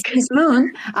like, Miss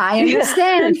Moon, I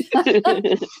understand.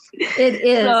 It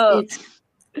is. So,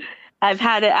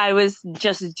 I was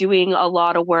just doing a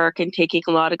lot of work and taking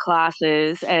a lot of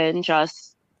classes and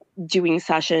just doing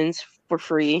sessions for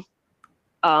free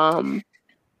to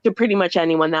pretty much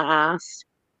anyone that asked.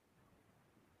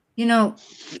 You're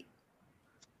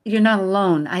not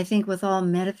alone. I think with all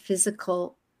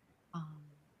metaphysical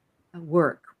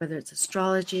work, whether it's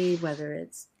astrology, whether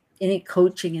it's any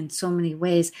coaching in so many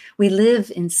ways, we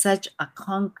live in such a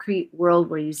concrete world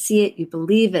where you see it, you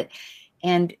believe it.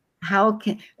 And how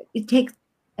can it take,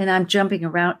 and I'm jumping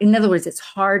around. In other words, it's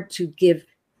hard to give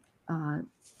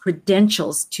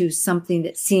credentials to something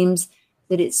that seems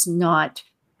that it's not,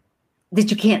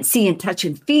 that you can't see and touch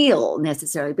and feel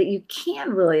necessarily, but you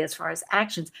can really as far as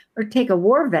actions. Or take a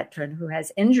war veteran who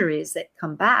has injuries that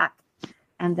come back,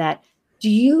 and that,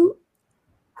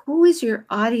 who is your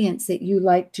audience that you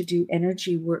like to do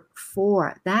energy work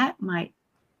for? Do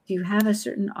you have a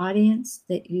certain audience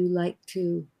that you like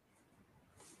to,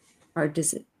 or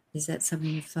does it Is that something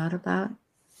you've thought about?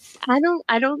 I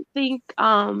don't think,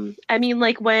 I mean,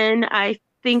 like when I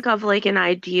think of like an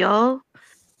ideal,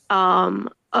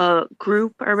 a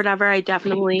group or whatever, I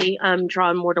definitely am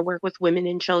drawn more to work with women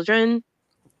and children.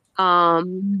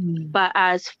 But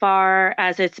as far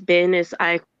as it's been, is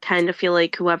I kind of feel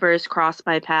like whoever has crossed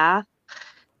my path,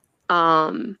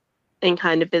 and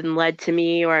kind of been led to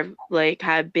me, or like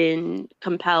have been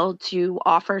compelled to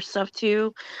offer stuff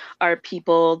to, are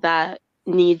people that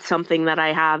need something that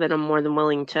I have and I'm more than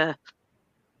willing to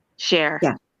share.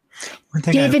 Yeah.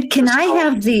 David, can I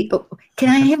have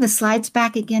the slides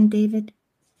back again, David?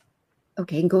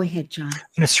 Okay, go ahead, John.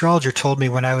 An astrologer told me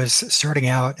when I was starting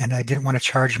out and I didn't want to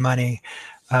charge money,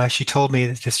 she told me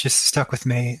that this just stuck with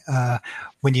me.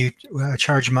 When you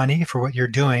charge money for what you're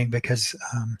doing, because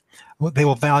they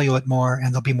will value it more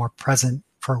and they'll be more present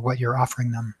for what you're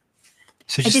offering them.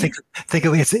 So just think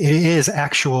of it is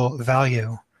actual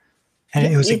value. And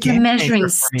it was it's a measuring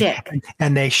stick.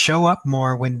 And they show up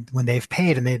more when they've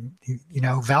paid and they,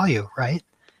 value, right?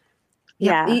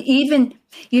 Yeah. Even,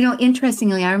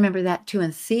 interestingly, I remember that too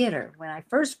in theater. When I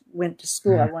first went to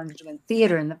school, I wanted to do in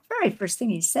theater. And the very first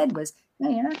thing he said was, no,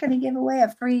 you're not going to give away a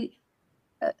free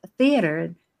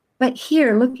theater. But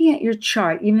here, looking at your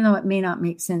chart, even though it may not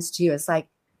make sense to you, it's like,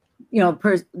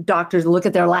 doctors look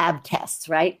at their lab tests,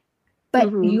 right?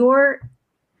 But your,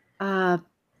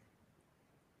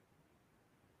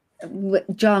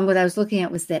 John, what I was looking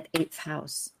at was that 8th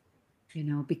house,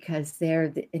 because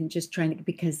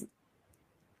because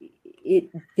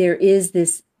there is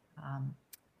this,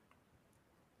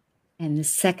 and the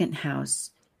 2nd house,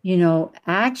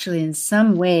 actually in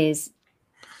some ways.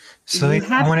 So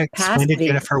I want to explain to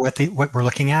Jennifer what we're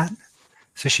looking at,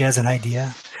 so she has an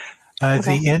idea.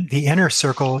 The inner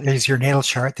circle is your natal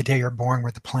chart, the day you're born,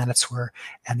 where the planets were,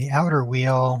 and the outer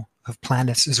wheel of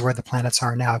planets is where the planets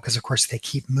are now, because of course they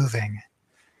keep moving.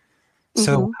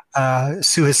 So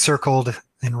Sue has circled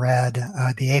in red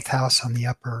the 8th house on the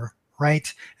upper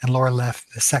right, and lower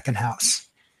left the 2nd house.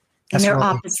 That's where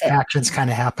the action's kind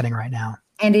of happening right now.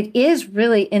 And it is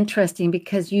really interesting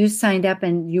because you signed up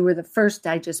and you were the first.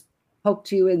 I just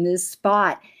poked you in this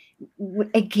spot.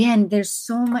 Again, there's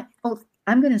so much. Oh,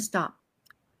 I'm going to stop.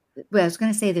 Well, I was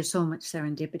going to say there's so much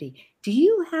serendipity. Do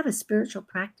you have a spiritual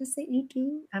practice that you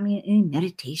do? I mean, any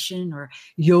meditation or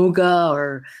yoga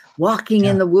or walking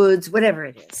in the woods, whatever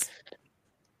it is.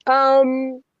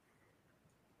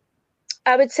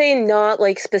 I would say not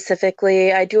like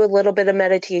specifically. I do a little bit of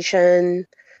meditation.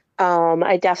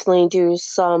 I definitely do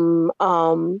some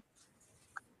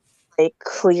like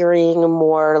clearing,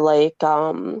 more like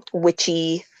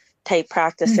witchy type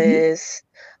practices.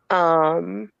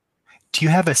 Do you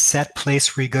have a set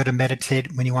place where you go to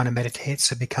meditate when you want to meditate,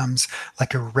 so it becomes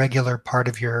like a regular part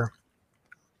of your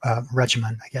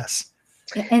regimen, I guess?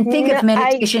 And think of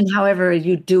meditation however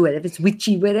you do it. If it's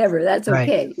witchy, whatever, that's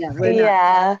okay. Right.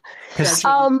 Yeah. Because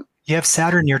you have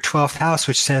Saturn in your 12th house,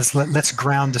 which says, let's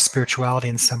ground the spirituality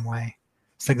in some way.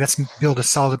 It's like, let's build a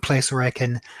solid place where I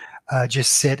can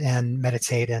just sit and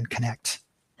meditate and connect.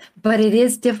 But it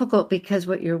is difficult because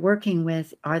what you're working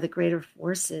with are the greater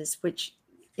forces, which,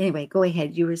 anyway, go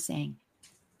ahead. You were saying.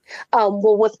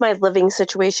 Well, with my living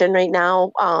situation right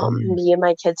now, me and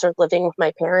my kids are living with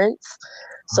my parents.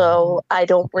 So I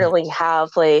don't really have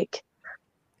like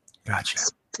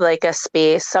a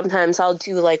space. Sometimes I'll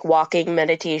do like walking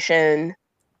meditation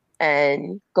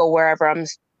and go wherever I'm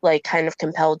like kind of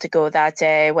compelled to go that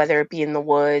day, whether it be in the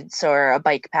woods or a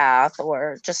bike path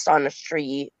or just on a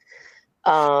street.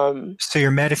 So you're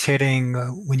meditating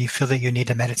when you feel that you need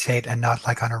to meditate and not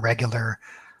like on a regular,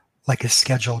 like a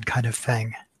scheduled kind of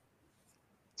thing.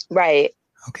 Right.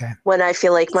 Okay. When I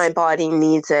feel like my body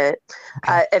needs it.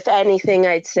 Okay. If anything,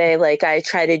 I'd say like I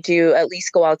try to do at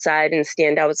least go outside and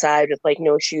stand outside with like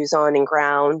no shoes on and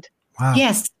ground. Wow.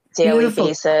 Yes. Daily Beautiful.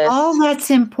 basis. All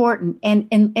that's important.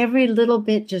 And every little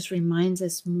bit just reminds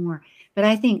us more. But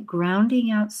I think grounding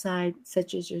outside,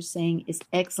 such as you're saying, is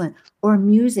excellent. Or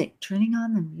music, turning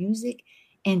on the music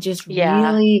and just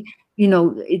really,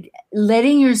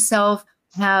 letting yourself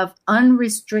have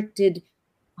unrestricted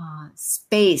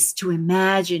space to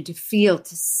imagine, to feel,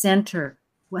 to center,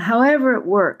 however it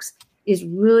works, is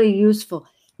really useful.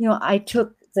 I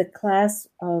took the class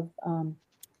of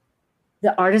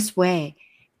The Artist's Way,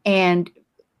 and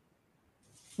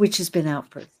which has been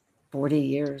out for 40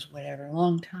 years, whatever, a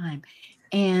long time.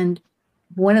 And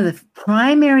one of the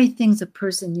primary things a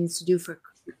person needs to do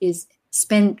is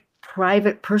spend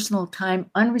private, personal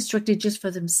time, unrestricted, just for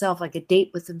themselves, like a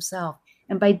date with themselves.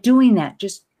 And by doing that,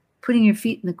 just putting your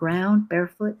feet in the ground,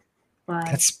 barefoot, Bye.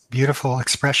 That's beautiful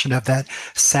expression of that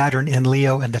Saturn in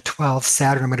Leo and the 12th.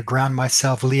 Saturn, I'm going to ground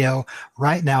myself. Leo,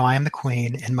 right now I am the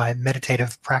queen in my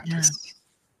meditative practice. Yeah.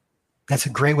 That's a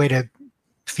great way to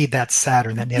feed that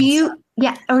Saturn. That Do you,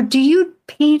 or do you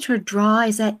paint or draw?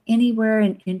 Is that anywhere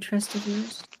an interest of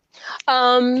yours?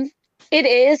 It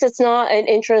is. It's not an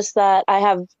interest that I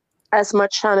have as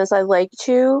much time as I like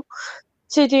to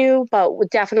do, but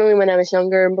definitely when I was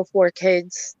younger and before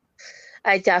kids,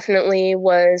 I definitely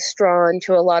was drawn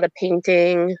to a lot of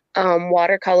painting,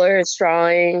 watercolors,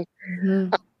 drawing.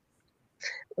 Mm-hmm.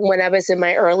 When I was in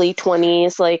my early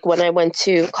 20s, like when I went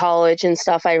to college and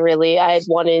stuff, I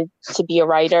wanted to be a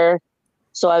writer.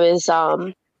 So I was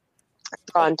drawn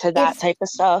to that type of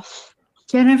stuff.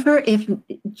 Jennifer,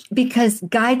 because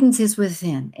guidance is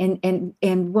within,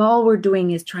 and all we're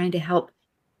doing is trying to help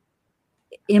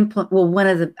implement.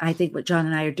 Well, I think what John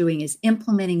and I are doing is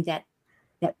implementing that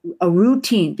a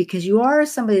routine, because you are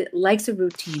somebody that likes a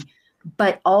routine,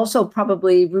 but also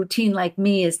probably routine like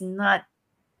me is not.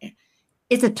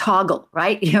 It's a toggle,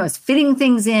 right? It's fitting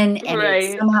things in and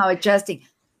it's somehow adjusting.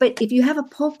 But if you have a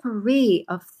potpourri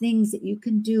of things that you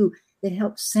can do that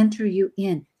help center you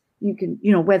in, you can,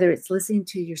 whether it's listening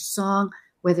to your song,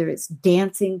 whether it's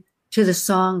dancing to the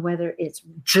song, whether it's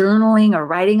journaling or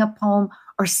writing a poem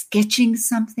or sketching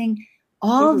something,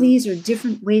 all these are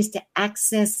different ways to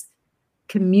access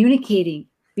communicating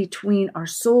between our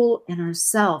soul and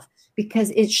ourself, because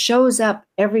it shows up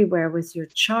everywhere with your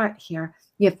chart here.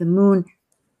 You have the moon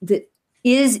that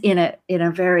is in a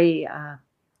very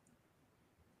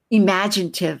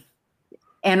imaginative,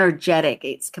 energetic.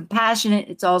 It's compassionate.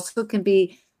 It's also can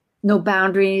be no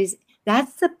boundaries.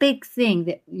 That's the big thing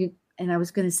that and I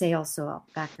was going to say also, I'll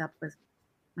back up with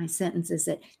my sentences,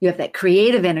 that you have that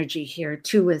creative energy here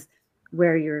too, with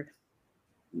where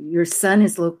your sun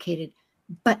is located.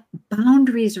 But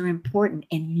boundaries are important,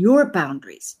 and your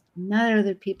boundaries, not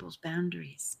other people's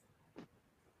boundaries.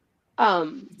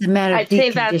 It's a matter of I'd say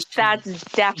that's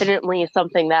definitely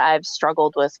something that I've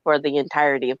struggled with for the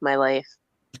entirety of my life,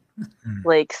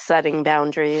 like setting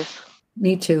boundaries.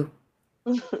 Me too.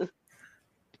 Well,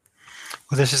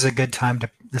 this is a good time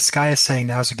the sky is saying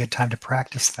now is a good time to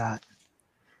practice that.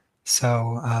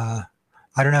 So,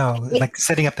 I don't know, like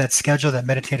setting up that schedule, that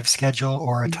meditative schedule,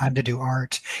 or a time to do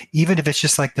art, even if it's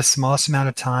just like the smallest amount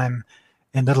of time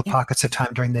in little pockets of time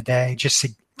during the day, just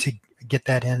to get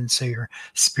that in so your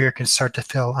spirit can start to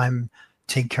feel, I'm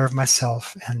taking care of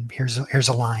myself, and here's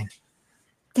a line.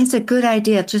 That's a good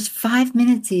idea. Just 5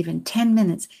 minutes, even 10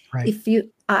 minutes. Right.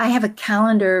 I have a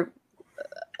calendar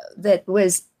that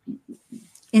was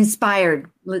inspired,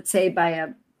 let's say,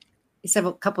 by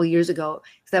couple years ago,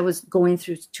 because I was going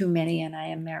through too many, and I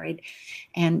am married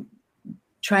and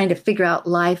trying to figure out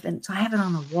life. And so I have it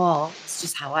on the wall. It's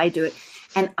just how I do it.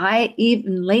 And I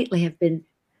even lately have been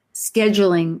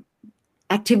scheduling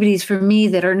activities for me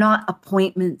that are not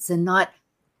appointments and not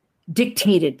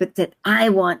dictated, but that I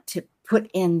want to put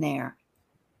in there.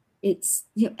 It's,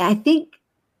 I think,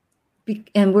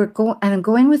 and I'm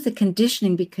going with the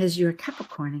conditioning because you're a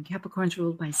Capricorn, and Capricorn's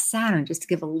ruled by Saturn, just to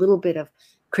give a little bit of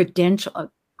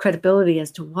credibility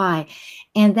as to why.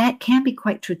 And that can be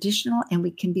quite traditional, and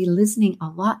we can be listening a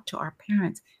lot to our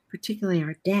parents, particularly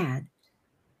our dad,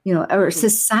 our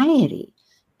society,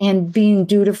 and being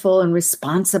dutiful and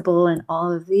responsible and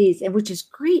all of these, and which is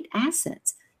great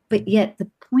assets. But yet the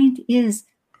point is,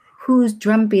 whose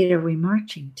drumbeat are we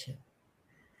marching to?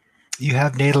 You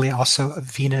have natally also a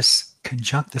Venus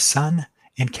conjunct the sun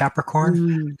in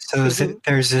Capricorn. So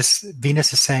there's this,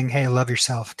 Venus is saying, hey, love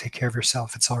yourself, take care of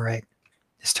yourself. It's all right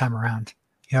this time around.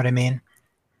 You know what I mean?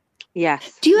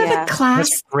 Yes. Do you have a class?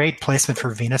 That's great placement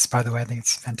for Venus, by the way. I think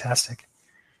it's fantastic.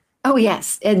 Oh,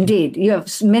 yes, indeed. You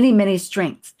have many, many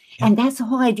strengths. Yeah. And that's the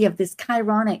whole idea of this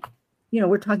chironic,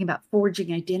 we're talking about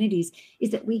forging identities,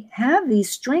 is that we have these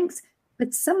strengths,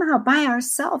 but somehow by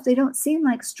ourselves, they don't seem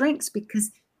like strengths, because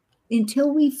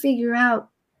until we figure out,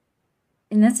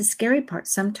 and that's the scary part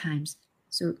sometimes.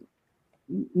 So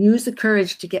use the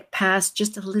courage to get past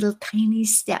just a little tiny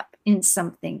step in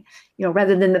something,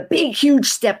 rather than the big, huge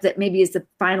step that maybe is the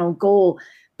final goal,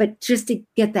 but just to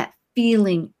get that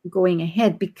feeling going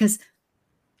ahead. Because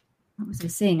what was I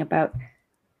saying about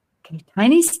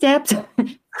tiny steps,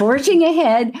 forging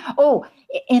ahead? Oh,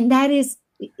 and that is,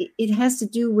 it has to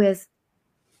do with,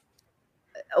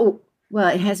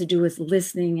 it has to do with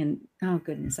listening and, oh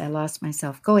goodness, I lost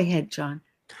myself. Go ahead, John.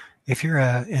 If you're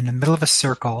in the middle of a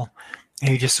circle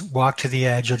and you just walk to the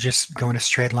edge, you'll just go in a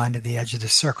straight line to the edge of the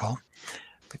circle.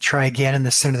 But try again in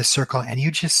the center of the circle, and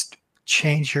you just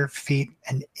change your feet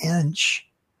an inch,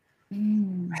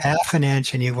 half an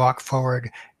inch, and you walk forward.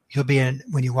 you'll be in,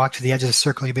 when you walk to the edge of the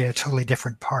circle, you'll be in a totally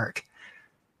different part.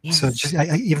 Yes. So just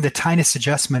even the tiniest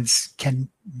adjustments can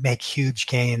make huge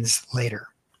gains later.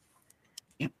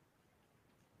 Yep.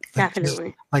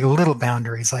 Definitely. Like little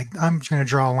boundaries, like I'm going to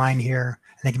draw a line here,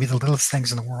 and they can be the littlest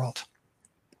things in the world.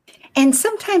 And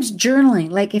sometimes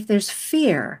journaling, like if there's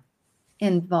fear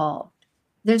involved,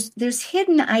 there's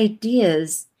hidden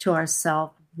ideas to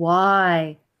ourselves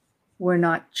why we're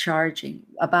not charging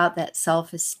about that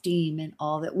self-esteem and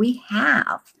all that we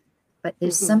have. But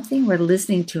there's something we're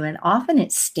listening to, and often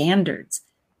it's standards.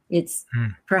 It's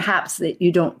perhaps that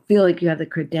you don't feel like you have the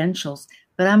credentials.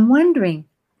 But I'm wondering,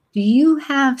 do you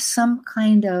have some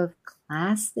kind of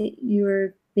class that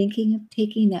you're thinking of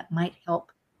taking that might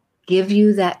help give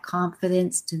you that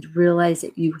confidence to realize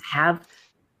that you have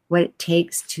what it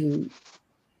takes to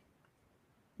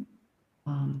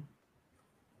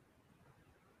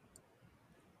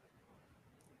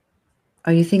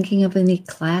are you thinking of any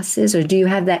classes, or do you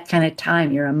have that kind of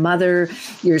time? You're a mother,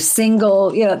 you're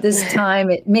single, this time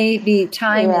it may be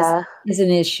time is an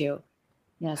issue.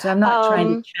 Yeah. So I'm not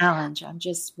trying to challenge. I'm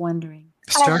just wondering.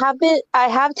 I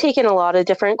have taken a lot of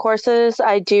different courses.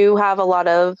 I do have a lot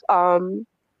of,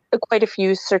 quite a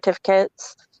few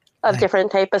certificates of different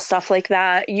type of stuff like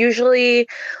that. Usually,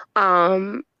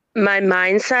 my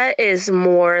mindset is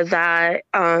more that,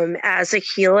 as a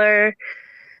healer,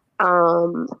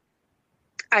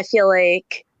 I feel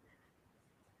like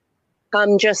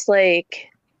I'm just like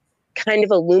kind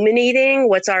of illuminating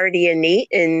what's already innate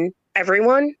in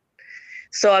everyone.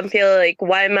 So I'm feeling like,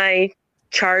 why am I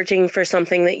charging for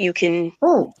something that you can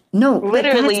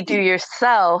literally do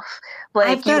yourself?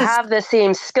 Like you have the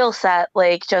same skill set,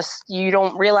 like just you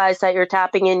don't realize that you're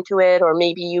tapping into it, or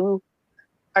maybe you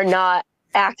are not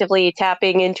actively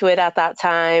tapping into it at that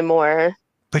time, or...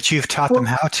 But you've taught them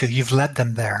how to. You've led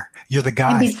them there. You're the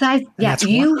guide. And besides,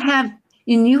 you have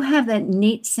that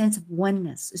innate sense of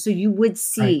oneness. So you would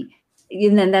see,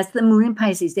 and then that's the moon in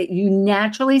Pisces, that you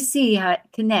naturally see how it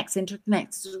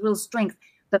interconnects. There's a real strength.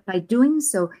 But by doing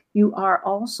so, you are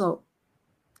also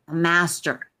a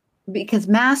master, because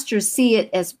masters see it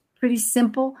as pretty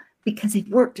simple because they've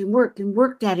worked and worked and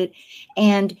worked at it.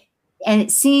 And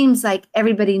it seems like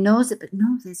everybody knows it, but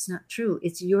no, that's not true.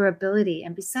 It's your ability.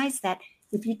 And besides that,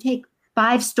 if you take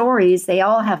 5 stories, they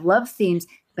all have love themes,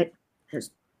 but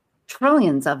there's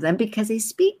trillions of them because they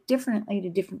speak differently to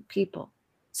different people.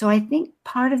 So I think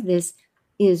part of this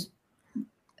is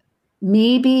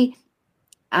maybe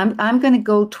I'm going to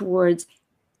go towards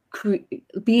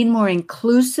being more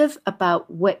inclusive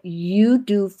about what you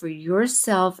do for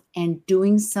yourself and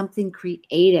doing something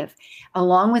creative,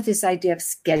 along with this idea of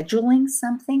scheduling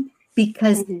something,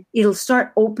 because it'll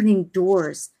start opening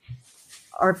doors,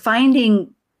 or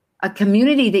finding a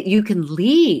community that you can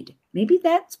lead. Maybe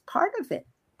that's part of it.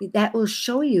 That will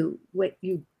show you what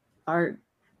you are,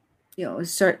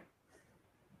 start,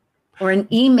 or an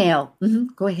email.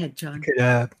 Go ahead, John. You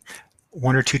could,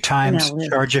 1 or 2 times,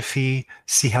 charge a fee,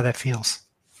 see how that feels.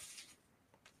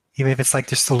 Even if it's like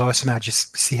just the lowest amount,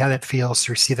 just see how that feels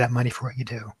to receive that money for what you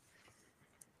do.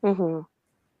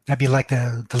 That'd be like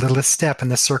the littlest step in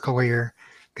the circle where you're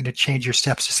going to change your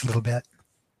steps just a little bit.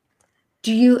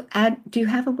 Do you have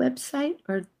a website,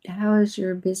 or how is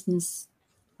your business?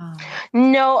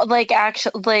 No,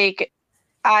 actually,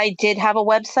 I did have a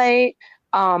website,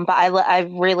 but I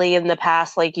really, in the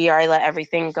past year, I let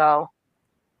everything go.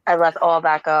 I let all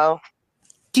that go.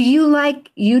 Do you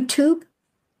like YouTube?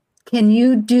 Can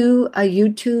you do a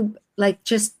YouTube, like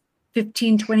just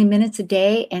 15, 20 minutes a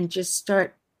day and just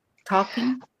start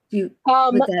talking?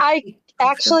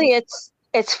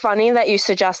 It's funny that you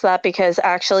suggest that, because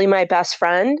actually my best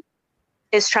friend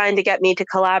is trying to get me to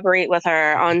collaborate with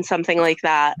her on something like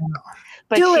that.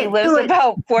 But she lives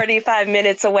about 45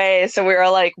 minutes away. So we were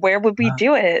like, where would we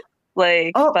do it?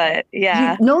 But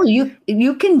yeah.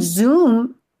 You can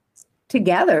Zoom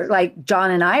together, like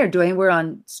John and I are doing. We're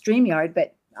on StreamYard,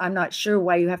 but I'm not sure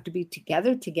why you have to be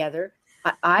together.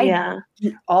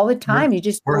 All the time.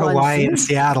 We're Hawaii and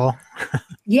Seattle.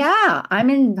 Yeah, I'm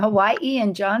in Hawaii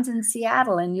and John's in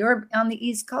Seattle, and you're on the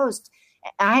East Coast.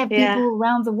 I have people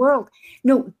around the world.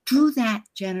 No, do that,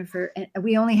 Jennifer. And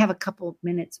we only have a couple of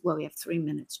minutes. Well, we have 3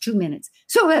 minutes, 2 minutes.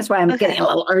 So that's why I'm getting a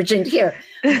little urgent here.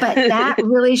 But that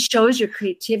really shows your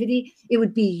creativity. It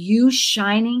would be you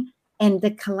shining and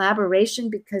the collaboration,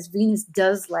 because Venus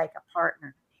does like a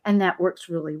partner, and that works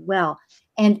really well.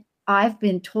 And I've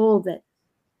been told that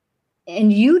in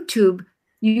YouTube,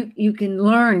 you can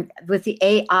learn with the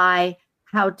AI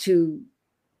how to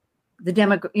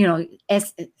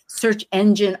search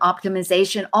engine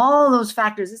optimization, all those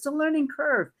factors. It's a learning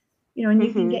curve, and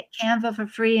you can get Canva for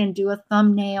free and do a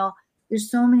thumbnail. There's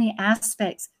so many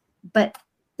aspects, but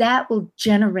that will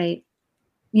generate,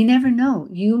 you never know.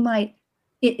 You might,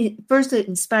 first it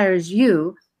inspires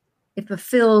you, it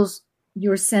fulfills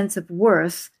your sense of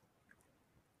worth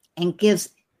and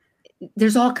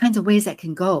there's all kinds of ways that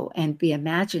can go and be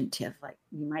imaginative. Like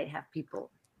you might have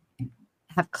people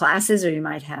have classes, or you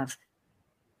might have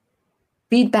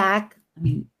feedback. I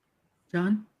mean,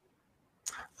 John?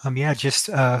 Just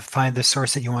find the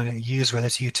source that you want to use, whether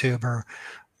it's YouTube or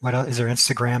what else. Is there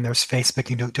Instagram? There's Facebook.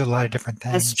 You do a lot of different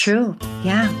things. That's true.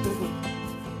 Yeah.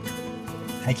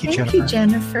 Thank you, Jennifer. Thank you,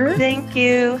 Jennifer. Thank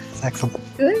you. That's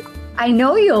excellent. Good. I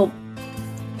know you'll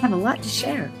have a lot to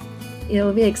share.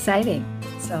 It'll be exciting.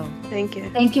 So thank you.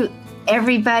 Thank you,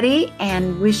 everybody,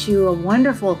 and wish you a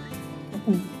wonderful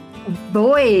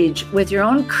voyage with your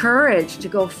own courage to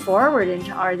go forward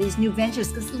into these new ventures,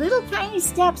 because little tiny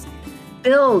steps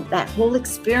build that whole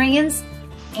experience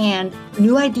and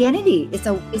new identity. It's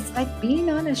like being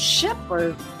on a ship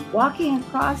or walking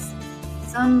across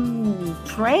some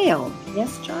trail.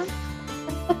 Yes, John?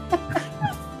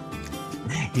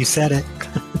 You said it.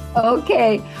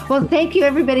 Okay. Well, thank you,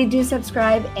 everybody. Do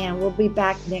subscribe, and we'll be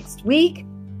back next week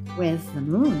with the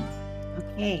moon.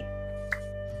 Okay.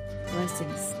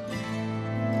 Blessings.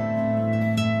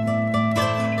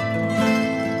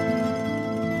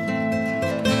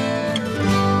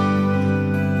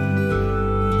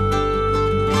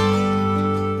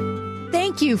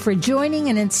 Thank you for joining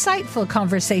an insightful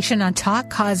conversation on Talk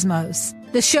Cosmos,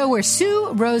 the show where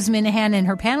Sue Rose Minahan and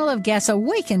her panel of guests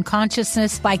awaken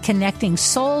consciousness by connecting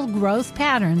soul growth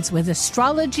patterns with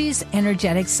astrology's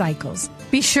energetic cycles.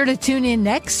 Be sure to tune in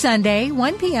next Sunday,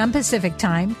 1 p.m. Pacific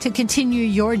Time, to continue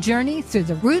your journey through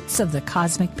the roots of the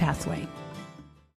cosmic pathway.